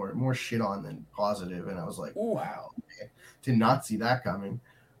 more shit on than positive, and I was like, Ooh. wow, okay. Did not see that coming.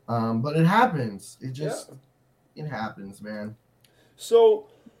 But it happens. It happens, man. So,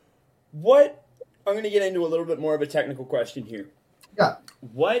 I'm going to get into a little bit more of a technical question here. Yeah.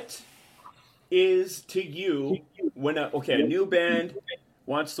 What is to you when a new band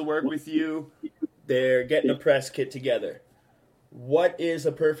wants to work with you, they're getting a press kit together. What is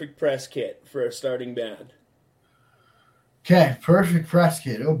a perfect press kit for a starting band? Okay, perfect press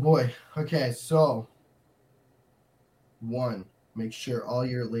kit. Oh boy. Okay, so 1, make sure all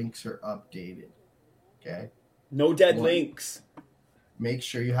your links are updated. Okay? No dead 1, links. make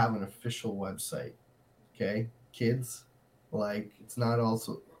sure you have an official website. Okay? Kids, it's not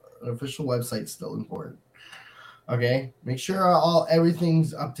also an official website's still important. Okay? Make sure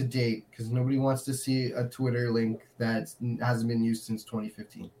everything's up to date, because nobody wants to see a Twitter link that hasn't been used since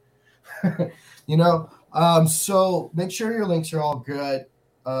 2015. So make sure your links are all good.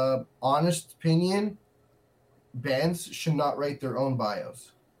 Honest opinion, bands should not write their own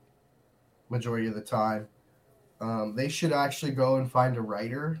bios majority of the time. They should actually go and find a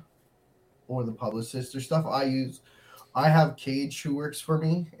writer or the publicist or stuff. I have Cage who works for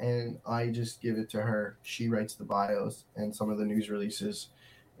me, and I just give it to her. She writes the bios and some of the news releases,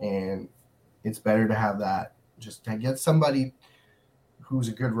 and it's better to have that. Just to get somebody who's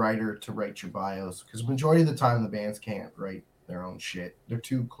a good writer to write your bios, because majority of the time the bands can't write their own shit. They're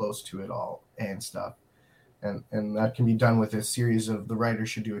too close to it all and stuff. And that can be done with a series of, the writer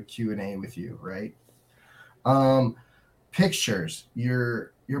should do a Q&A with you, right? Pictures.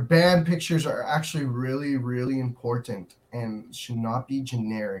 Your band pictures are actually really, really important and should not be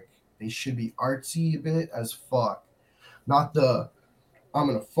generic. They should be artsy a bit as fuck. Not I'm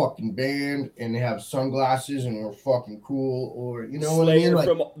in a fucking band and they have sunglasses and we're fucking cool, or what I mean?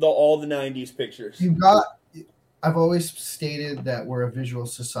 From all the 90s pictures. I've always stated that we're a visual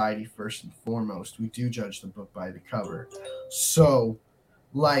society first and foremost. We do judge the book by the cover. So,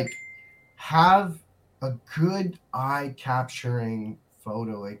 have a good eye-capturing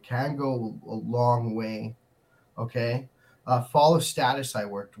photo. It can go a long way, okay? Follow Status I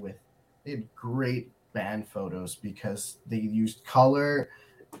worked with. They had great band photos because they used color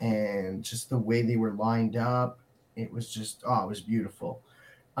and just the way they were lined up. It was just, it was beautiful.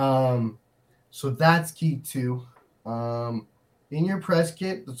 So that's key too. In your press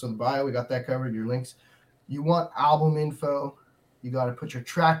kit, so the bio, we got that covered, your links. You want album info. You got to put your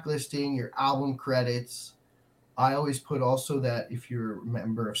track listing, your album credits. I always put also that if you're a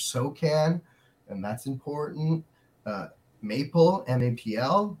member of SOCAN, and that's important, Maple,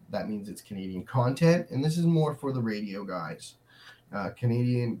 MAPL, that means it's Canadian content. And this is more for the radio guys.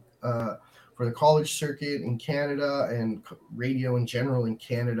 Canadian, for the college circuit in Canada and radio in general in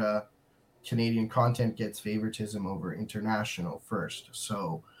Canada, Canadian content gets favoritism over international first.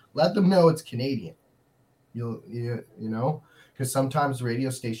 So let them know it's Canadian. Because sometimes radio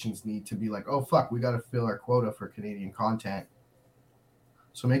stations need to be like, oh, fuck, we got to fill our quota for Canadian content.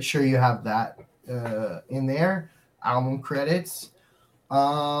 So make sure you have that in there. Album credits,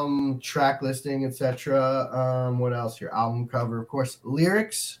 track listing, etc. What else? Your album cover, of course.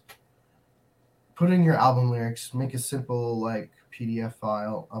 Lyrics. Put in your album lyrics. Make a simple PDF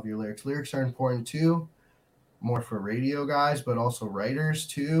file of your lyrics. Lyrics are important too, more for radio guys, but also writers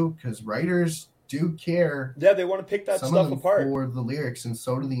too, because writers do care. Yeah, they want to pick that stuff apart for the lyrics, and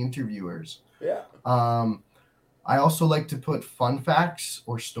so do the interviewers. Yeah. I also like to put fun facts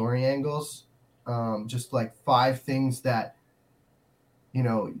or story angles, just 5 things that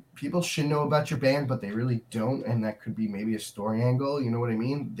people should know about your band, but they really don't, and that could be maybe a story angle. You know what I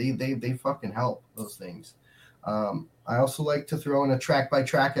mean? They fucking help, those things. I also like to throw in a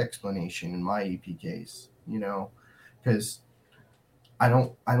track-by-track explanation in my EPKs, because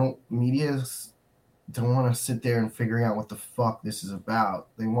media don't want to sit there and figuring out what the fuck this is about.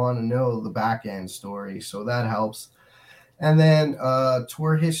 They want to know the back end story, so that helps. And then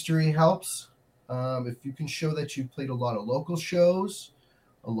tour history helps. If you can show that you've played a lot of local shows,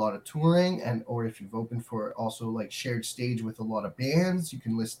 a lot of touring, or if you've opened for also shared stage with a lot of bands, you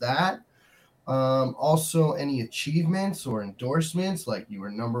can list that. Also any achievements or endorsements, like you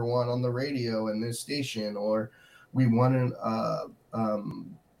were number 1 on the radio in this station, or we won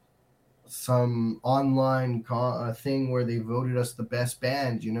some online thing where they voted us the best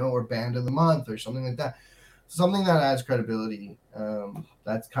band, or band of the month or something like that. Something that adds credibility.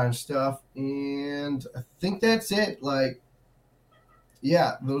 That kind of stuff. And I think that's it. Those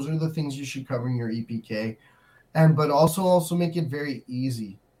are the things you should cover in your EPK. But also make it very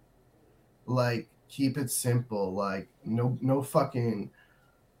easy. keep it simple. Like no fucking.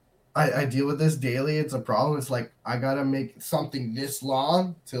 I deal with this daily. It's a problem. It's like I gotta make something this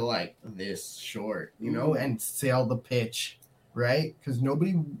long to like this short, you know, and sail the pitch, right? Because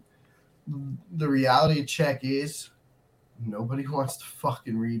the reality check is nobody wants to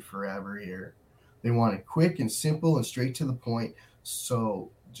fucking read forever here. They want it quick and simple and straight to the point. So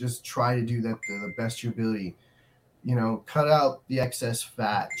just try to do that to the best of your ability. You know, cut out the excess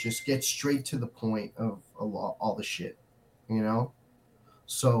fat. Just get straight to the point of all the shit, you know?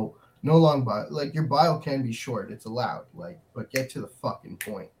 So no long bio. Like your bio can be short. It's allowed. Like, but get to the fucking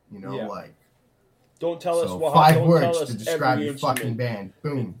point, you know? Yeah. Like, don't tell us what 5 words to describe your fucking band.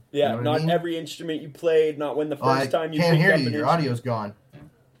 Boom. Yeah, you know not every instrument you played, not when the first time you can't hear you. Your audio's gone.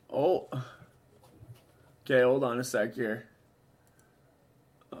 Oh. Okay, hold on a sec here.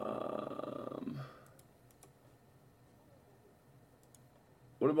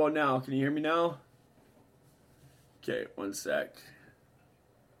 What about now? Can you hear me now? Okay, one sec.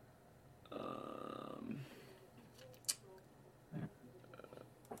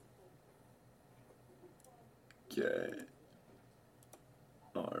 Okay.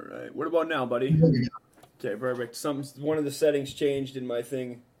 All right. What about now, buddy? Okay, perfect. One of the settings changed in my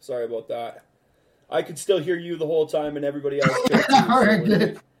thing. Sorry about that. I could still hear you the whole time, and everybody else could too. All right,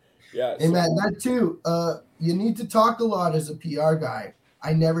 good. Yeah. And that too. You need to talk a lot as a PR guy.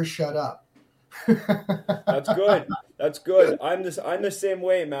 I never shut up. That's good. That's good. I'm the same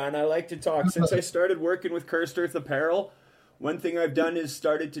way, man. I like to talk. Since I started working with Cursed Earth Apparel, one thing I've done is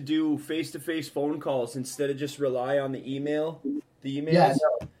started to do face-to-face phone calls instead of just rely on the emails. Yeah,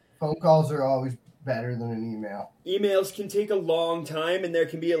 no, phone calls are always better than an email. Emails can take a long time, and there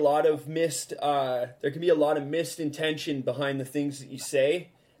can be a lot of missed intention behind the things that you say,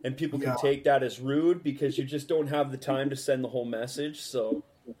 and people can take that as rude because you just don't have the time to send the whole message. So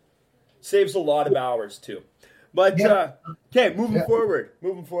saves a lot of hours too. But okay, moving forward.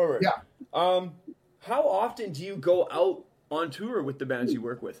 Yeah. How often do you go out on tour with the bands you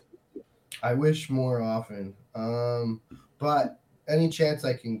work with? I wish more often. But any chance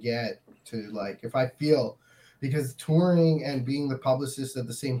I can get to, like, if I feel, because touring and being the publicist at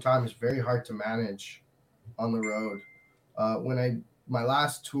the same time is very hard to manage on the road. My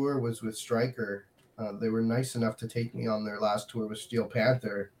last tour was with Stryker. They were nice enough to take me on their last tour with Steel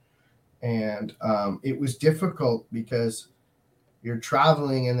Panther. And it was difficult because you're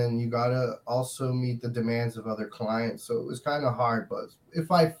traveling and then you got to also meet the demands of other clients. So it was kind of hard. But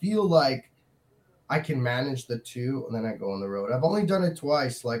if I feel like I can manage the two, and then I go on the road. I've only done it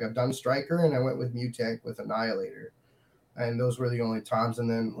twice. Like, I've done Stryker and I went with Mutank with Annihilator. And those were the only times. And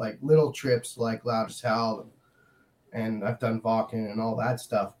then, like, little trips like Loud as Hell. And I've done Vakken and all that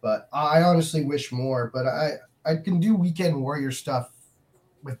stuff. But I honestly wish more. But I can do Weekend Warrior stuff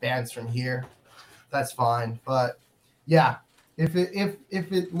with bands from here. That's fine. But, yeah, if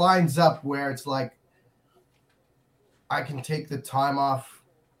it lines up where it's like I can take the time off,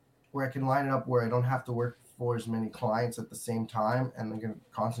 where I can line it up where I don't have to work for as many clients at the same time, and I'm going to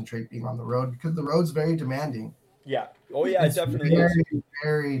concentrate being on the road, because the road's very demanding. Yeah. Oh, yeah, it definitely is. Very,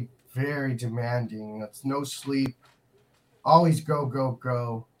 very, very demanding. It's no sleep. Always go, go,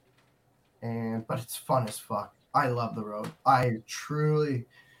 go. But it's fun as fuck. I love the road. I truly,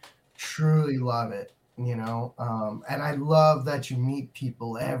 truly love it, you know? And I love that you meet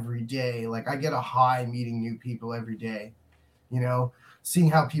people every day. Like, I get a high meeting new people every day, you know?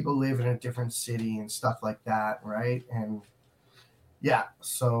 Seeing how people live in a different city and stuff like that, right? And yeah,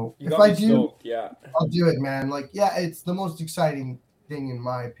 so if I do, I'll do it, man. Like, yeah, it's the most exciting thing in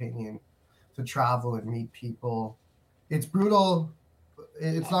my opinion to travel and meet people. It's brutal.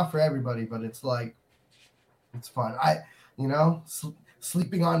 It's not for everybody, but it's like, it's fun.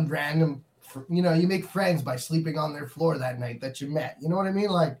 Sleeping on random, you make friends by sleeping on their floor that night that you met. You know what I mean?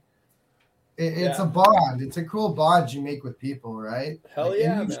 Like, it's a bond. It's a cool bond you make with people, right? Hell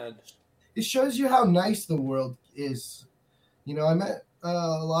yeah, man. It shows you how nice the world is. You know, I met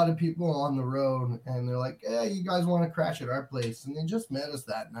a lot of people on the road, and they're like, "Yeah, you guys want to crash at our place?" And they just met us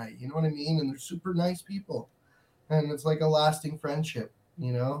that night. You know what I mean? And they're super nice people, and it's like a lasting friendship.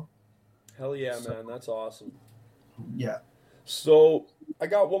 You know? Hell yeah, man. That's awesome. Yeah. So I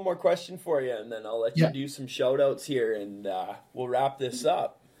got one more question for you, and then I'll let you do some shout outs here, and we'll wrap this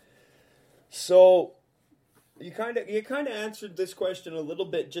up. So you kind of answered this question a little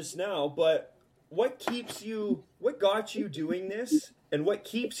bit just now, but what got you doing this, and what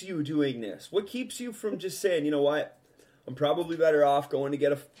keeps you doing this? What keeps you from just saying, you know what, I'm probably better off going to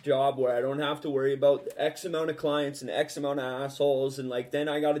get a job where I don't have to worry about X amount of clients and X amount of assholes, and like then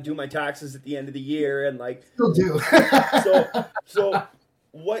I got to do my taxes at the end of the year, and like still do. so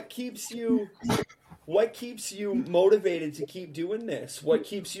what keeps you what keeps you motivated to keep doing this? What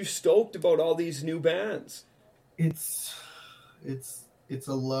keeps you stoked about all these new bands? It's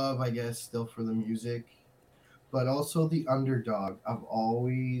a love, I guess, still for the music, but also the underdog. I've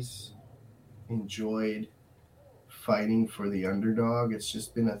always enjoyed fighting for the underdog. It's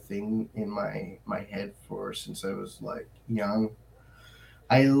just been a thing in my head for since I was like young.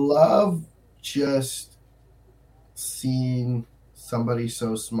 I love just seeing somebody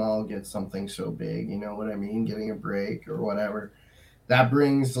so small get something so big, you know what I mean? Getting a break or whatever. That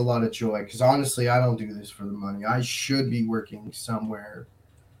brings a lot of joy because honestly, I don't do this for the money. I should be working somewhere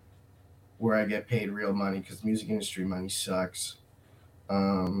where I get paid real money because music industry money sucks.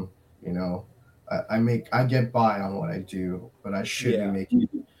 You know, I get by on what I do, but I should be making.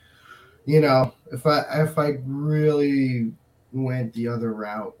 You know, if I really went the other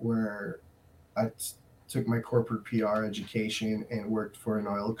route where I took my corporate PR education and worked for an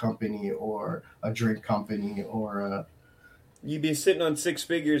oil company or a drink company or a. You'd be sitting on 6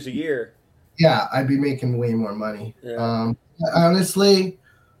 figures a year. Yeah, I'd be making way more money. Yeah. Honestly,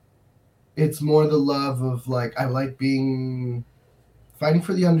 it's more the love of like I like fighting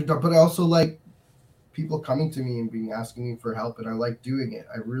for the underdog, but I also like people coming to me and being asking me for help, and I like doing it.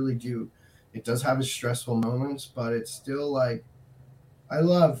 I really do. It does have its stressful moments, but it's still like I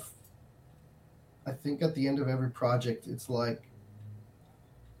think at the end of every project, it's like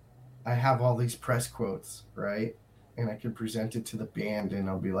I have all these press quotes, right? And I can present it to the band and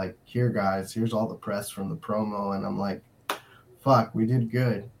I'll be like, here guys, here's all the press from the promo. And I'm like, fuck, we did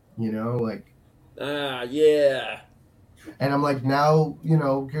good, you know, like. Yeah. And I'm like, now, you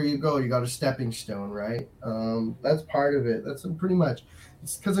know, here you go. You got a stepping stone, right? That's part of it. That's pretty much.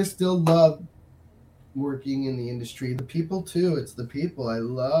 It's because I still love working in the industry. The people too. It's the people. I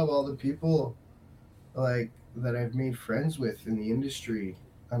love all the people like that I've made friends with in the industry.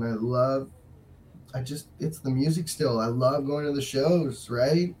 And it's the music still. I love going to the shows,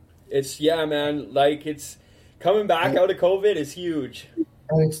 right? Man. Like, it's coming back out of COVID is huge.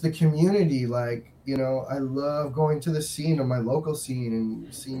 And it's the community. Like, you know, I love going to the scene of my local scene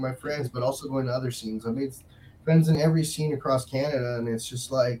and seeing my friends, but also going to other scenes. I made friends in every scene across Canada, and it's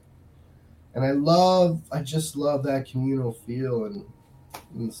just like, and I just love that communal feel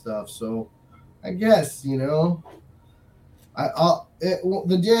and stuff. So I guess, you know,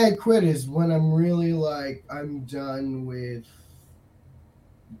 the day I quit is when I'm really like, I'm done with,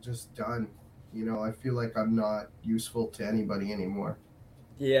 just done. You know, I feel like I'm not useful to anybody anymore.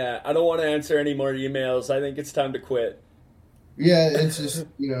 Yeah, I don't want to answer any more emails. I think it's time to quit. Yeah, it's just,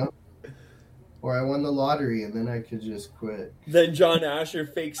 you know, or I won the lottery and then I could just quit. Then John Asher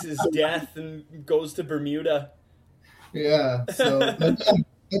fakes his death and goes to Bermuda. Yeah, so that's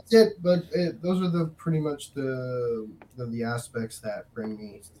it. But those are pretty much the aspects that bring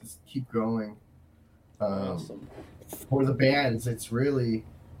me to keep going. Awesome. For the bands, it's really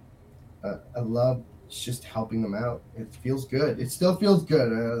I love just helping them out. It feels good. It still feels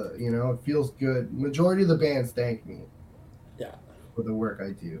good. You know, it feels good. Majority of the bands thank me. Yeah. For the work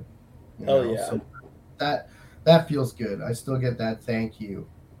I do. Oh yeah. So that feels good. I still get that thank you.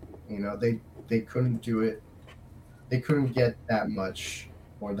 You know, they couldn't do it. They couldn't get that much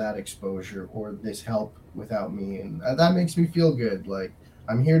or that exposure or this help without me, and that makes me feel good. Like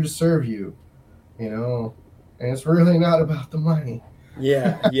I'm here to serve you. You know, and it's really not about the money.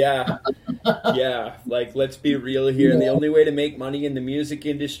 Yeah. Like, let's be real here. The only way to make money in the music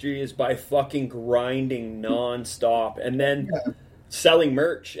industry is by fucking grinding nonstop, and then selling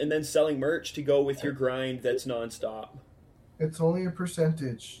merch, to go with your grind. That's nonstop. It's only a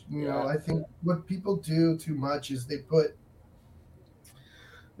percentage. You know, I think what people do too much is they put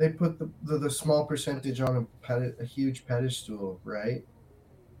the small percentage on a huge pedestal, right?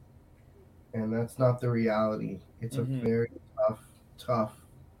 And that's not the reality. It's a very tough.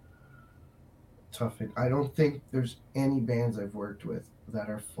 I don't think there's any bands I've worked with that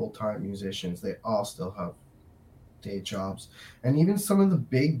are full-time musicians. They all still have day jobs, and even some of the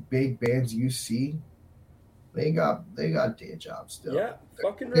big bands you see, they got day jobs still. Yeah,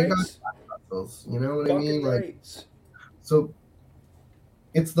 fucking they rights. You know what fucking I mean? Rights. Like, so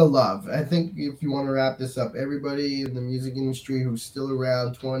it's the love. I think if you want to wrap this up, everybody in the music industry who's still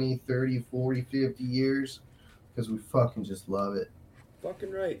around 20, 30, 40, 50 years, because we fucking just love it.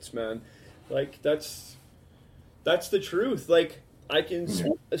 Fucking rights, man. Like, that's the truth. Like, I can,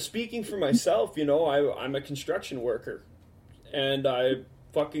 speaking for myself, you know, I'm a construction worker, and I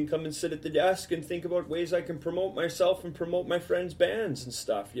fucking come and sit at the desk and think about ways I can promote myself and promote my friends' bands and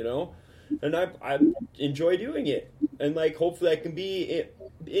stuff, you know, and I enjoy doing it, and like, hopefully I can be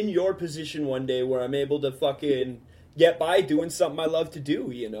in your position one day where I'm able to fucking get by doing something I love to do,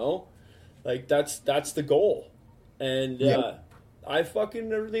 you know. Like that's the goal. And Yeah. I fucking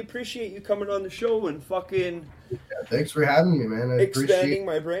really appreciate you coming on the show and fucking Yeah, thanks for having me, man. I expanding appreciate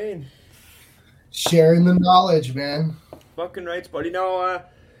my brain. sharing the knowledge, man. Fucking rights, buddy. Now,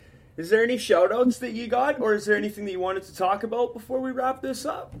 is there any shout outs that you got, or is there anything that you wanted to talk about before we wrap this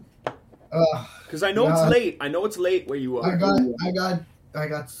up? Because I know it's late. I know it's late where you are. I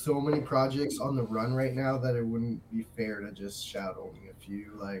got so many projects on the run right now that it wouldn't be fair to just shout only a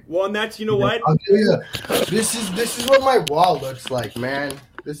few. Like, well, and that's, you know what? I'll tell you, this is what my wall looks like, man.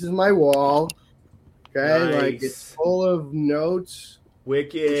 This is my wall. Okay, Nice. like it's full of notes.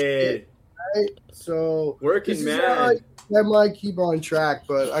 Wicked. Right? So Working, this is man. how I might keep on track,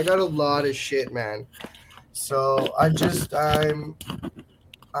 but I got a lot of shit, man. So I'm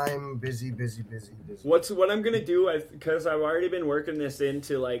busy. What I'm gonna do, because I've already been working this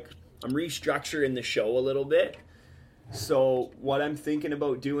into, like, I'm restructuring the show a little bit. So what I'm thinking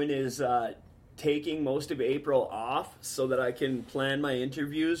about doing is taking most of April off so that I can plan my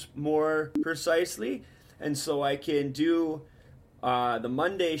interviews more precisely, and so I can do the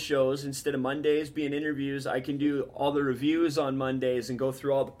Monday shows instead of Mondays being interviews. I can do all the reviews on Mondays and go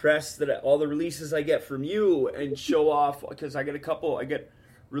through all the press all the releases I get from you and show off, because I get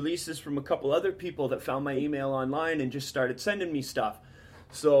releases from a couple other people that found my email online and just started sending me stuff.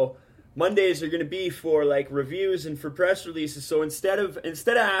 So Mondays are going to be for like reviews and for press releases. So instead of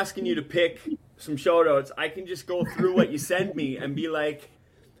asking you to pick some shout outs, I can just go through what you send me and be like,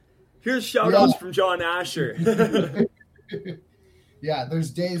 here's shout outs from John Asher. Yeah, there's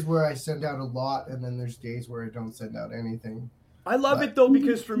days where I send out a lot, and then there's days where I don't send out anything. I love it though,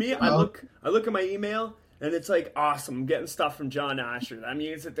 because for me, I look at my email and it's like, awesome, I'm getting stuff from John Asher. That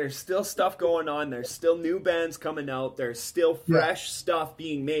means that there's still stuff going on. There's still new bands coming out. There's still fresh stuff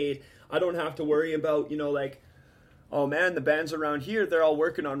being made. I don't have to worry about, like, oh man, the bands around here, they're all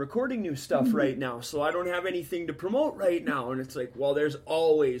working on recording new stuff right now, so I don't have anything to promote right now. And it's like, well, there's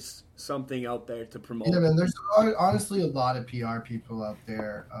always something out there to promote. Yeah, man, there's honestly a lot of PR people out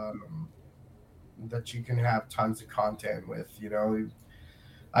there that you can have tons of content with.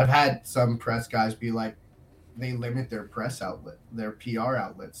 I've had some press guys be like, they limit their press outlet, their PR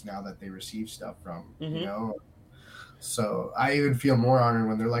outlets now that they receive stuff from, So I even feel more honored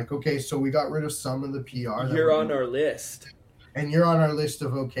when they're like, okay, so we got rid of some of the PR. You're on our list. And you're on our list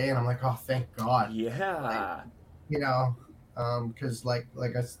of okay. And I'm like, oh, thank God. Yeah. Because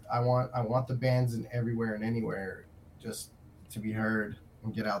I want the bands in everywhere and anywhere just to be heard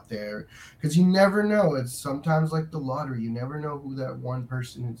and get out there. Because you never know. It's sometimes like the lottery. You never know who that one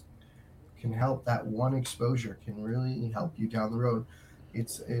person can help. That one exposure can really help you down the road.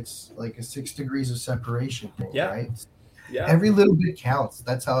 It's like a 6 degrees of separation thing, right? Yeah. Every little bit counts.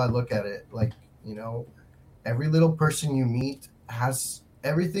 That's how I look at it. Like, every little person you meet has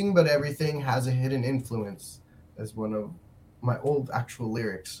everything, but everything has a hidden influence, as one of my old actual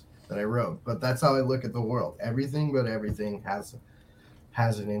lyrics that I wrote. But that's how I look at the world. Everything but everything has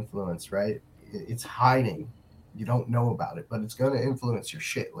an influence, right? It's hiding. You don't know about it, but it's going to influence your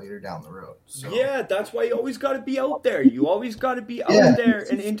shit later down the road. So. Yeah, that's why you always got to be out there. You always got to be out there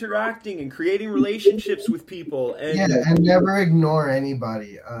and interacting and creating relationships with people. And never ignore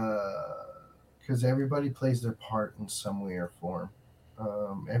anybody, because everybody plays their part in some way or form.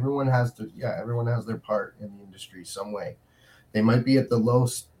 Everyone has their part in the industry some way. They might be at the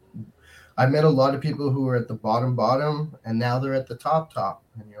lowest. I met a lot of people who were at the bottom, and now they're at the top,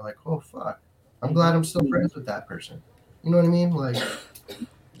 and you're like, oh fuck. I'm glad I'm still friends with that person. You know what I mean? Like,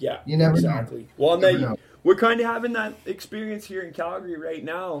 yeah, you never exactly. know. Well, we're kind of having that experience here in Calgary right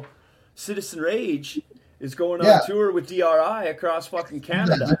now. Citizen Rage is going on tour with DRI across fucking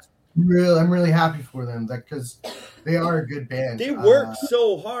Canada. I'm really happy for them because they are a good band. They work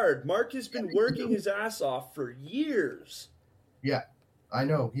so hard. Mark has been working his ass off for years. Yeah, I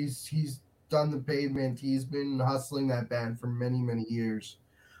know. He's done the pavement. He's been hustling that band for many, many years.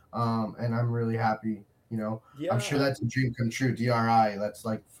 And I'm really happy, I'm sure that's a dream come true. DRI, that's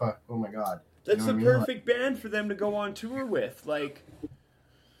like, fuck, oh my God. That's the perfect band for them to go on tour with. Like,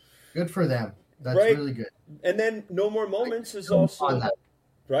 good for them. That's really good. And then No More Moments is also,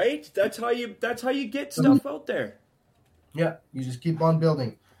 right? That's how you get stuff out there. Yeah, you just keep on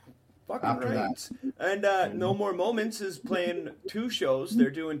building. Fucking right. And No More Moments is playing 2 shows. They're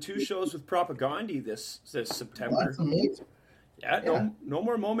doing 2 shows with Propagandhi this September. Well, that's amazing. Yeah, no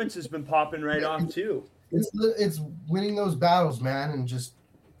More Moments has been popping off too. It's winning those battles, man, and just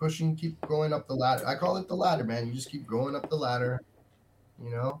keep going up the ladder. I call it the ladder, man. You just keep going up the ladder,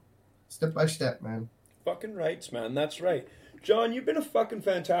 step by step, man. Fucking rights, man. That's right. John, you've been a fucking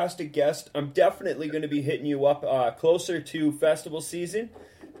fantastic guest. I'm definitely going to be hitting you up closer to festival season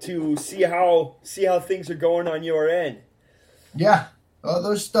to see how things are going on your end. Yeah. Oh,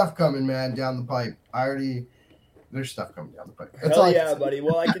 there's stuff coming, man, down the pipe. There's stuff coming down the pipe. That's Hell all I yeah, can say. buddy.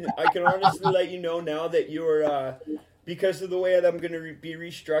 Well, I can honestly let you know now that you're because of the way that I'm going to be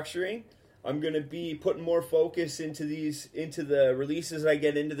restructuring. I'm going to be putting more focus into the releases I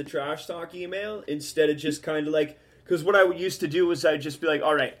get into the Trash Talk email instead of just kind of like, because what I used to do was I'd just be like,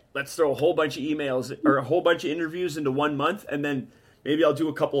 all right, let's throw a whole bunch of emails or a whole bunch of interviews into 1 month, and then maybe I'll do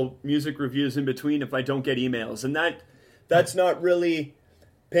a couple music reviews in between if I don't get emails. And that's not really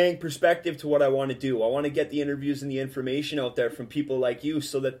paying perspective to what I want to do. I want to get the interviews and the information out there from people like you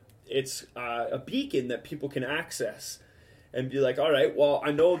so that it's a beacon that people can access. And be like, all right, well,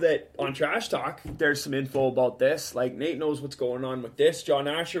 I know that on Trash Talk, there's some info about this. Like, Nate knows what's going on with this. John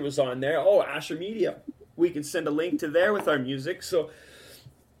Asher was on there. Oh, Asher Media. We can send a link to there with our music. So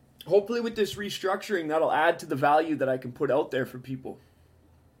hopefully with this restructuring, that'll add to the value that I can put out there for people.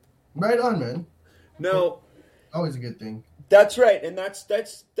 Right on, man. No. Always a good thing. That's right. And that's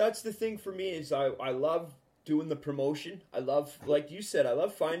the thing for me is I love doing the promotion. I love, like you said, I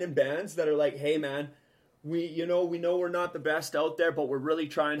love finding bands that are like, hey, man, we know we're not the best out there, but we're really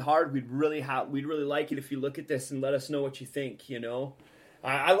trying hard. We'd really like it if you look at this and let us know what you think, you know?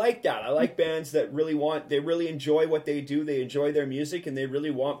 I like that. I like bands that they really enjoy what they do. They enjoy their music and they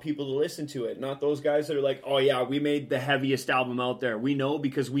really want people to listen to it. Not those guys that are like, oh yeah, we made the heaviest album out there. We know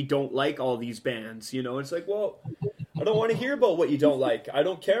because we don't like all these bands, you know? It's like, well, I don't want to hear about what you don't like. I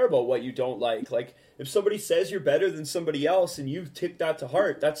don't care about what you don't like. Like, if somebody says you're better than somebody else and you take that to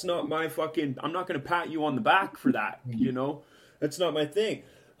heart, that's not my fucking... I'm not going to pat you on the back for that, you know? That's not my thing.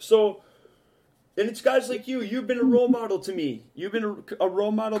 So, and it's guys like you. You've been a role model to me. You've been a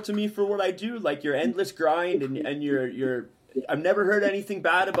role model to me for what I do, like your endless grind and your... I've never heard anything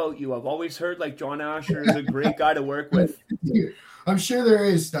bad about you. I've always heard, like, John Asher is a great guy to work with. I'm sure there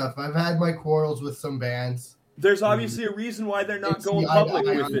is stuff. I've had my quarrels with some bands. There's obviously a reason why they're not going public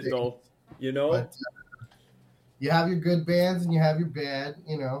with it, though. You know? But, you have your good bands and you have your bad,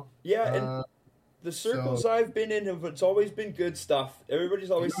 you know. Yeah, and the circles I've been in, it's always been good stuff.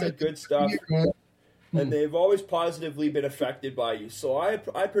 Everybody's always said good stuff. And they've always positively been affected by you. So I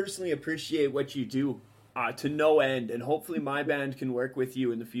personally appreciate what you do to no end. And hopefully my band can work with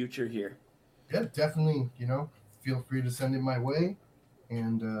you in the future here. Yeah, definitely, you know. Feel free to send it my way.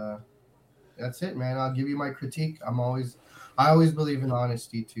 And that's it, man. I'll give you my critique. I always believe in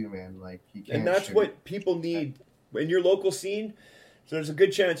honesty too, man. Like, you can't. And that's what people need in your local scene. So there's a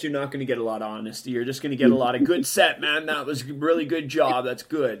good chance you're not going to get a lot of honesty. You're just going to get a lot of good set, man. That was a really good job. That's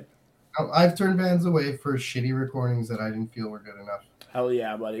good. I've turned bands away for shitty recordings that I didn't feel were good enough. Hell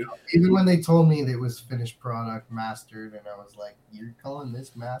yeah, buddy. Even when they told me that it was finished product, mastered, and I was like, "You're calling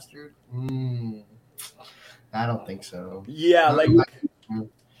this mastered? I don't think so." Yeah, like.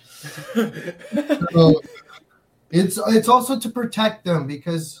 So, it's also to protect them,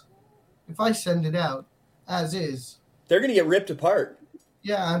 because if I send it out as is, they're going to get ripped apart.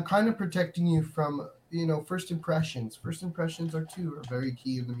 Yeah, I'm kind of protecting you from, you know, first impressions. First impressions are very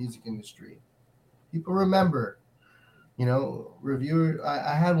key in the music industry. People remember, you know, reviewer.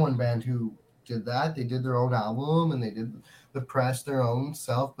 I had one band who did that. They did their own album and they did the press their own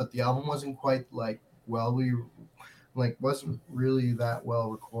self, but the album wasn't quite wasn't really that well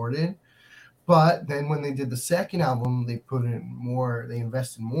recorded. But then when they did the second album, they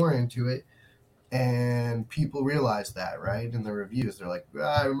invested more into it, and people realized that, right? In the reviews, they're like,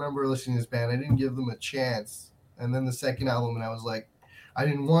 I remember listening to this band, I didn't give them a chance. And then the second album, and I was like, I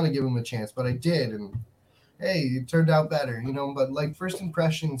didn't want to give them a chance, but I did, and hey, it turned out better, you know. But like, first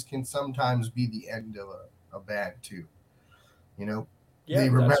impressions can sometimes be the end of a band too, you know. Yeah, they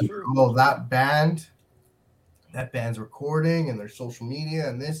remember, that band's recording and their social media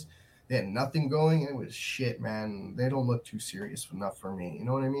and this. They had nothing going. It was shit, man. They don't look too serious enough for me. You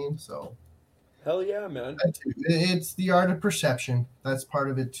know what I mean? So, hell yeah, man. It's the art of perception. That's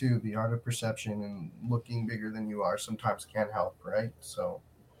part of it too. The art of perception, and looking bigger than you are sometimes can't help, right? So,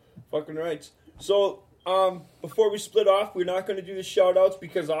 fucking right. So, before we split off, we're not going to do the shout outs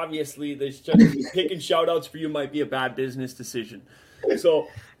because obviously picking shout outs for you might be a bad business decision. So,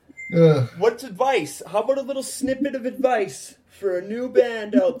 what's advice? How about a little snippet of advice for a new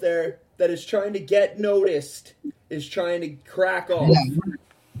band out there that is trying to get noticed, is trying to crack off? Yeah.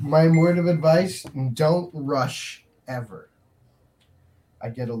 My word of advice, don't rush ever. I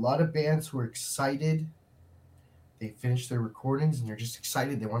get a lot of bands who are excited. They finish their recordings and they're just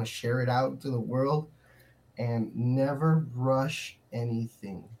excited. They want to share it out to the world. And never rush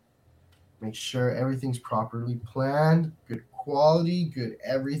anything. Make sure everything's properly planned, good quality, good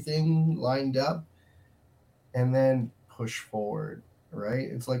everything lined up, and then push forward. right?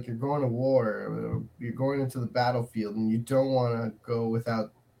 It's like you're going to war, you're going into the battlefield, and you don't want to go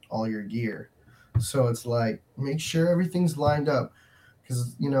without all your gear. So it's like, make sure everything's lined up.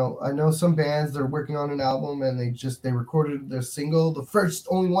 Because, you know, I know some bands, they're working on an album and they recorded their single. The first,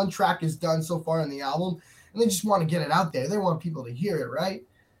 only one track is done so far in the album, and they just want to get it out there. They want people to hear it, right?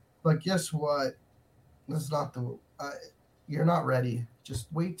 But guess what? That's not you're not ready. Just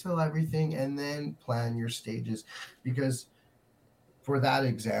wait till everything and then plan your stages. Because for that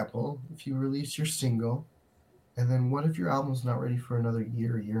example, if you release your single, and then what if your album's not ready for another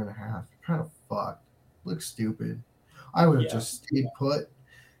year and a half? You're kind of fucked. Looks stupid. I would have just stayed put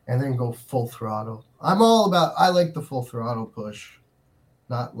and then go full throttle. I like the full throttle push,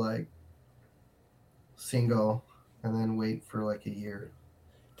 not like single and then wait for like a year.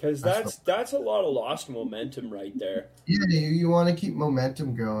 Because that's a lot of lost momentum right there. Yeah, you want to keep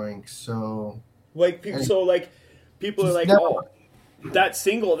momentum going. So like people are like, oh, that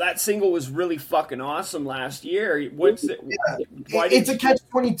single was really fucking awesome last year. What's it? Yeah. It's a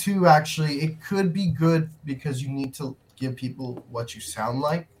catch-22 actually. It could be good because you need to give people what you sound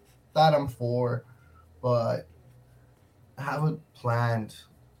like. That I'm for, but have it planned.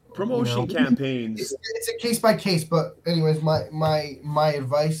 Promotion campaigns. It's a case by case, but anyways, my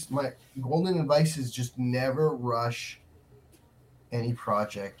advice, my golden advice is just never rush any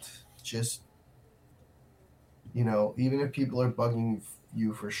project. Just, you know, even if people are bugging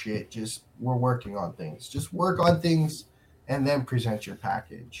you for shit, just we're working on things. Just work on things and then present your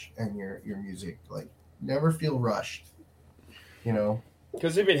package and your music. Like, never feel rushed, you know?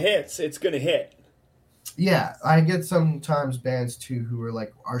 Because if it hits, it's going to hit. Yeah, I get sometimes bands too who are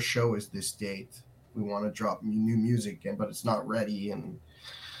like, our show is this date. We want to drop new music, but it's not ready. And,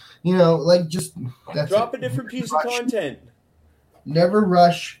 you know, like, just drop a different piece of content. Never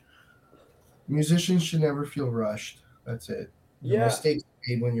rush. Musicians should never feel rushed. That's it. The mistakes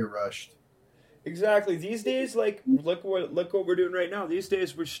made when you're rushed. Exactly. These days, like, look what we're doing right now. These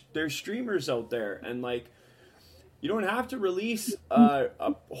days, there's streamers out there, and like, you don't have to release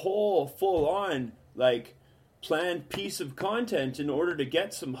a whole full-on like planned piece of content in order to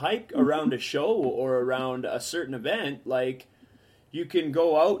get some hype around a show or around a certain event. Like, you can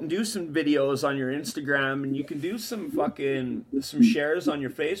go out and do some videos on your Instagram, and you can do some shares on your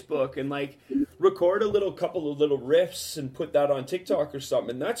Facebook, and like record couple of little riffs and put that on TikTok or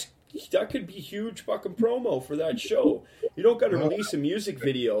something. That could be huge fucking promo for that show. You don't got to release a music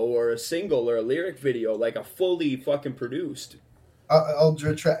video or a single or a lyric video, like a fully fucking produced.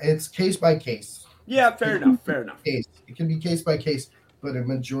 It's case by case. Yeah, fair enough. It can be case by case, but a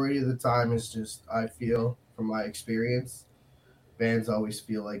majority of the time is just, I feel, from my experience, bands always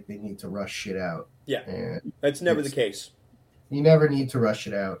feel like they need to rush shit out. Yeah, and that's never the case. You never need to rush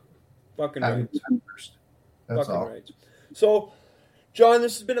it out. Fucking right. That's all. Right. So, John,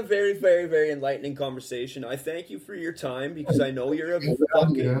 this has been a very, very, very enlightening conversation. I thank you for your time because I know you're a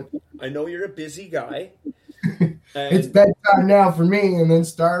busy guy. It's bedtime now for me, and then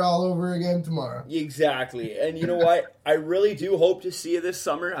start all over again tomorrow. Exactly. And you know what? I really do hope to see you this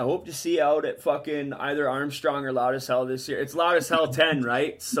summer. I hope to see you out at fucking either Armstrong or Loud as Hell this year. It's Loud as Hell 10,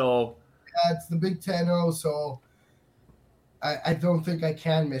 right? So yeah, it's the Big 10-0, so I don't think I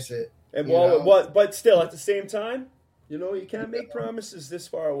can miss it. And but still, at the same time, you know, you can't make promises this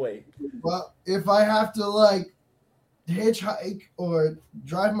far away. Well, if I have to, like, hitchhike or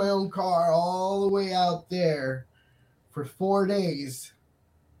drive my own car all the way out there for 4 days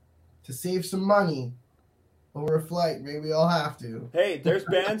to save some money over a flight, maybe I'll have to. Hey, there's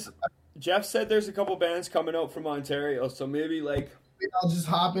bands. Jeff said there's a couple bands coming out from Ontario, so maybe I'll just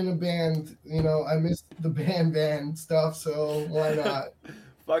hop in a band. You know, I missed the band stuff, so why not?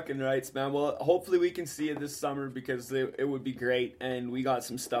 Fucking rights, man. Well, hopefully we can see you this summer because it would be great, and we got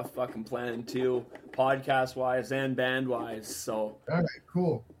some stuff fucking planned too, podcast-wise and band-wise, so. All right,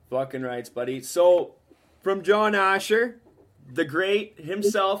 cool. Fucking rights, buddy. So, from John Asher, the great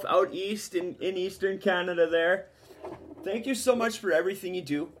himself out east in Eastern Canada there, thank you so much for everything you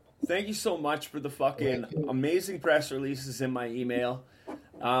do. Thank you so much for the fucking amazing press releases in my email.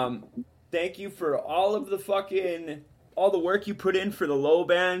 Thank you for all the work you put in for the low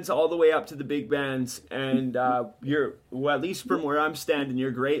bands all the way up to the big bands. And at least from where I'm standing, you're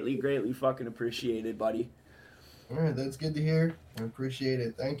greatly, greatly fucking appreciated, buddy. All right, that's good to hear. I appreciate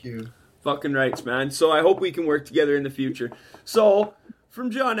it. Thank you. Fucking rights, man. So I hope we can work together in the future. So, from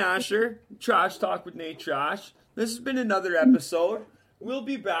John Asher, Trash Talk with Nate Trash, this has been another episode. We'll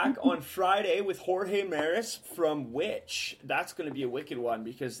be back on Friday with Jorge Maris from Witch. That's going to be a wicked one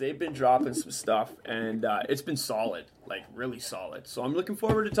because they've been dropping some stuff, and it's been solid, like really solid. So I'm looking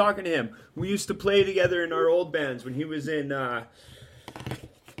forward to talking to him. We used to play together in our old bands when he was in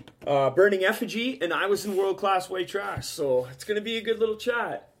Burning Effigy, and I was in World Class White Trash. So it's going to be a good little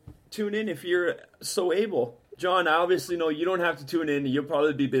chat. Tune in if you're so able. John, I obviously know you don't have to tune in. You'll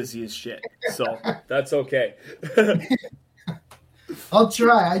probably be busy as shit. So that's okay. I'll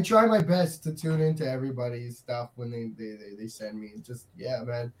try. I try my best to tune into everybody's stuff when they send me. Just, yeah,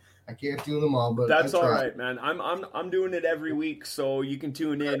 man. I can't do them all, but that's all right, man. I'm doing it every week, so you can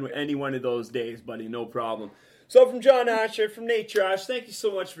tune in any one of those days, buddy. No problem. So from John Asher, from Nate Trash, thank you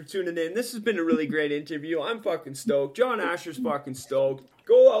so much for tuning in. This has been a really great interview. I'm fucking stoked. John Asher's fucking stoked.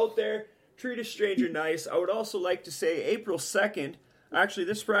 Go out there, treat a stranger nice. I would also like to say April 2nd, actually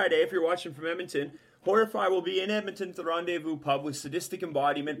this Friday, if you're watching from Edmonton, Horrify will be in Edmonton at the Rendezvous Pub with Sadistic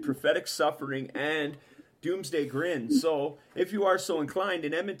Embodiment, Prophetic Suffering, and Doomsday Grin. So if you are so inclined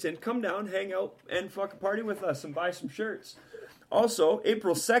in Edmonton, come down, hang out, and fucking party with us and buy some shirts. Also,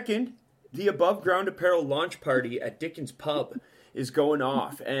 April 2nd, the Above Ground Apparel launch party at Dickens Pub is going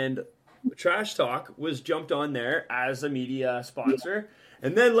off, and Trash Talk was jumped on there as a media sponsor,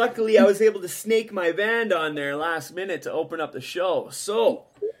 and then luckily I was able to snake my band on there last minute to open up the show. So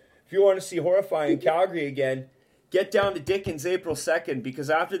if you want to see Horrify in Calgary again, get down to Dickens April 2nd, because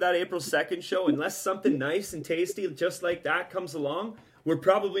after that April 2nd show, unless something nice and tasty just like that comes along, we're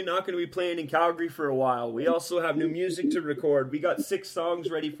probably not going to be playing in Calgary for a while. We also have new music to record. We got 6 songs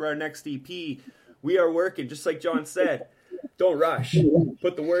ready for our next EP. We are working, just like John said. Don't rush.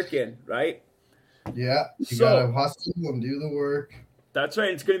 Put the work in, right? Yeah, you gotta hustle and do the work. That's right.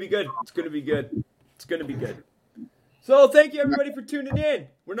 It's going to be good. It's going to be good. It's going to be good. So thank you, everybody, for tuning in.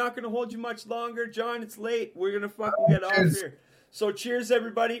 We're not going to hold you much longer. John, it's late. We're going to fucking get off here. So cheers,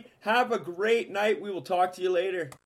 everybody. Have a great night. We will talk to you later.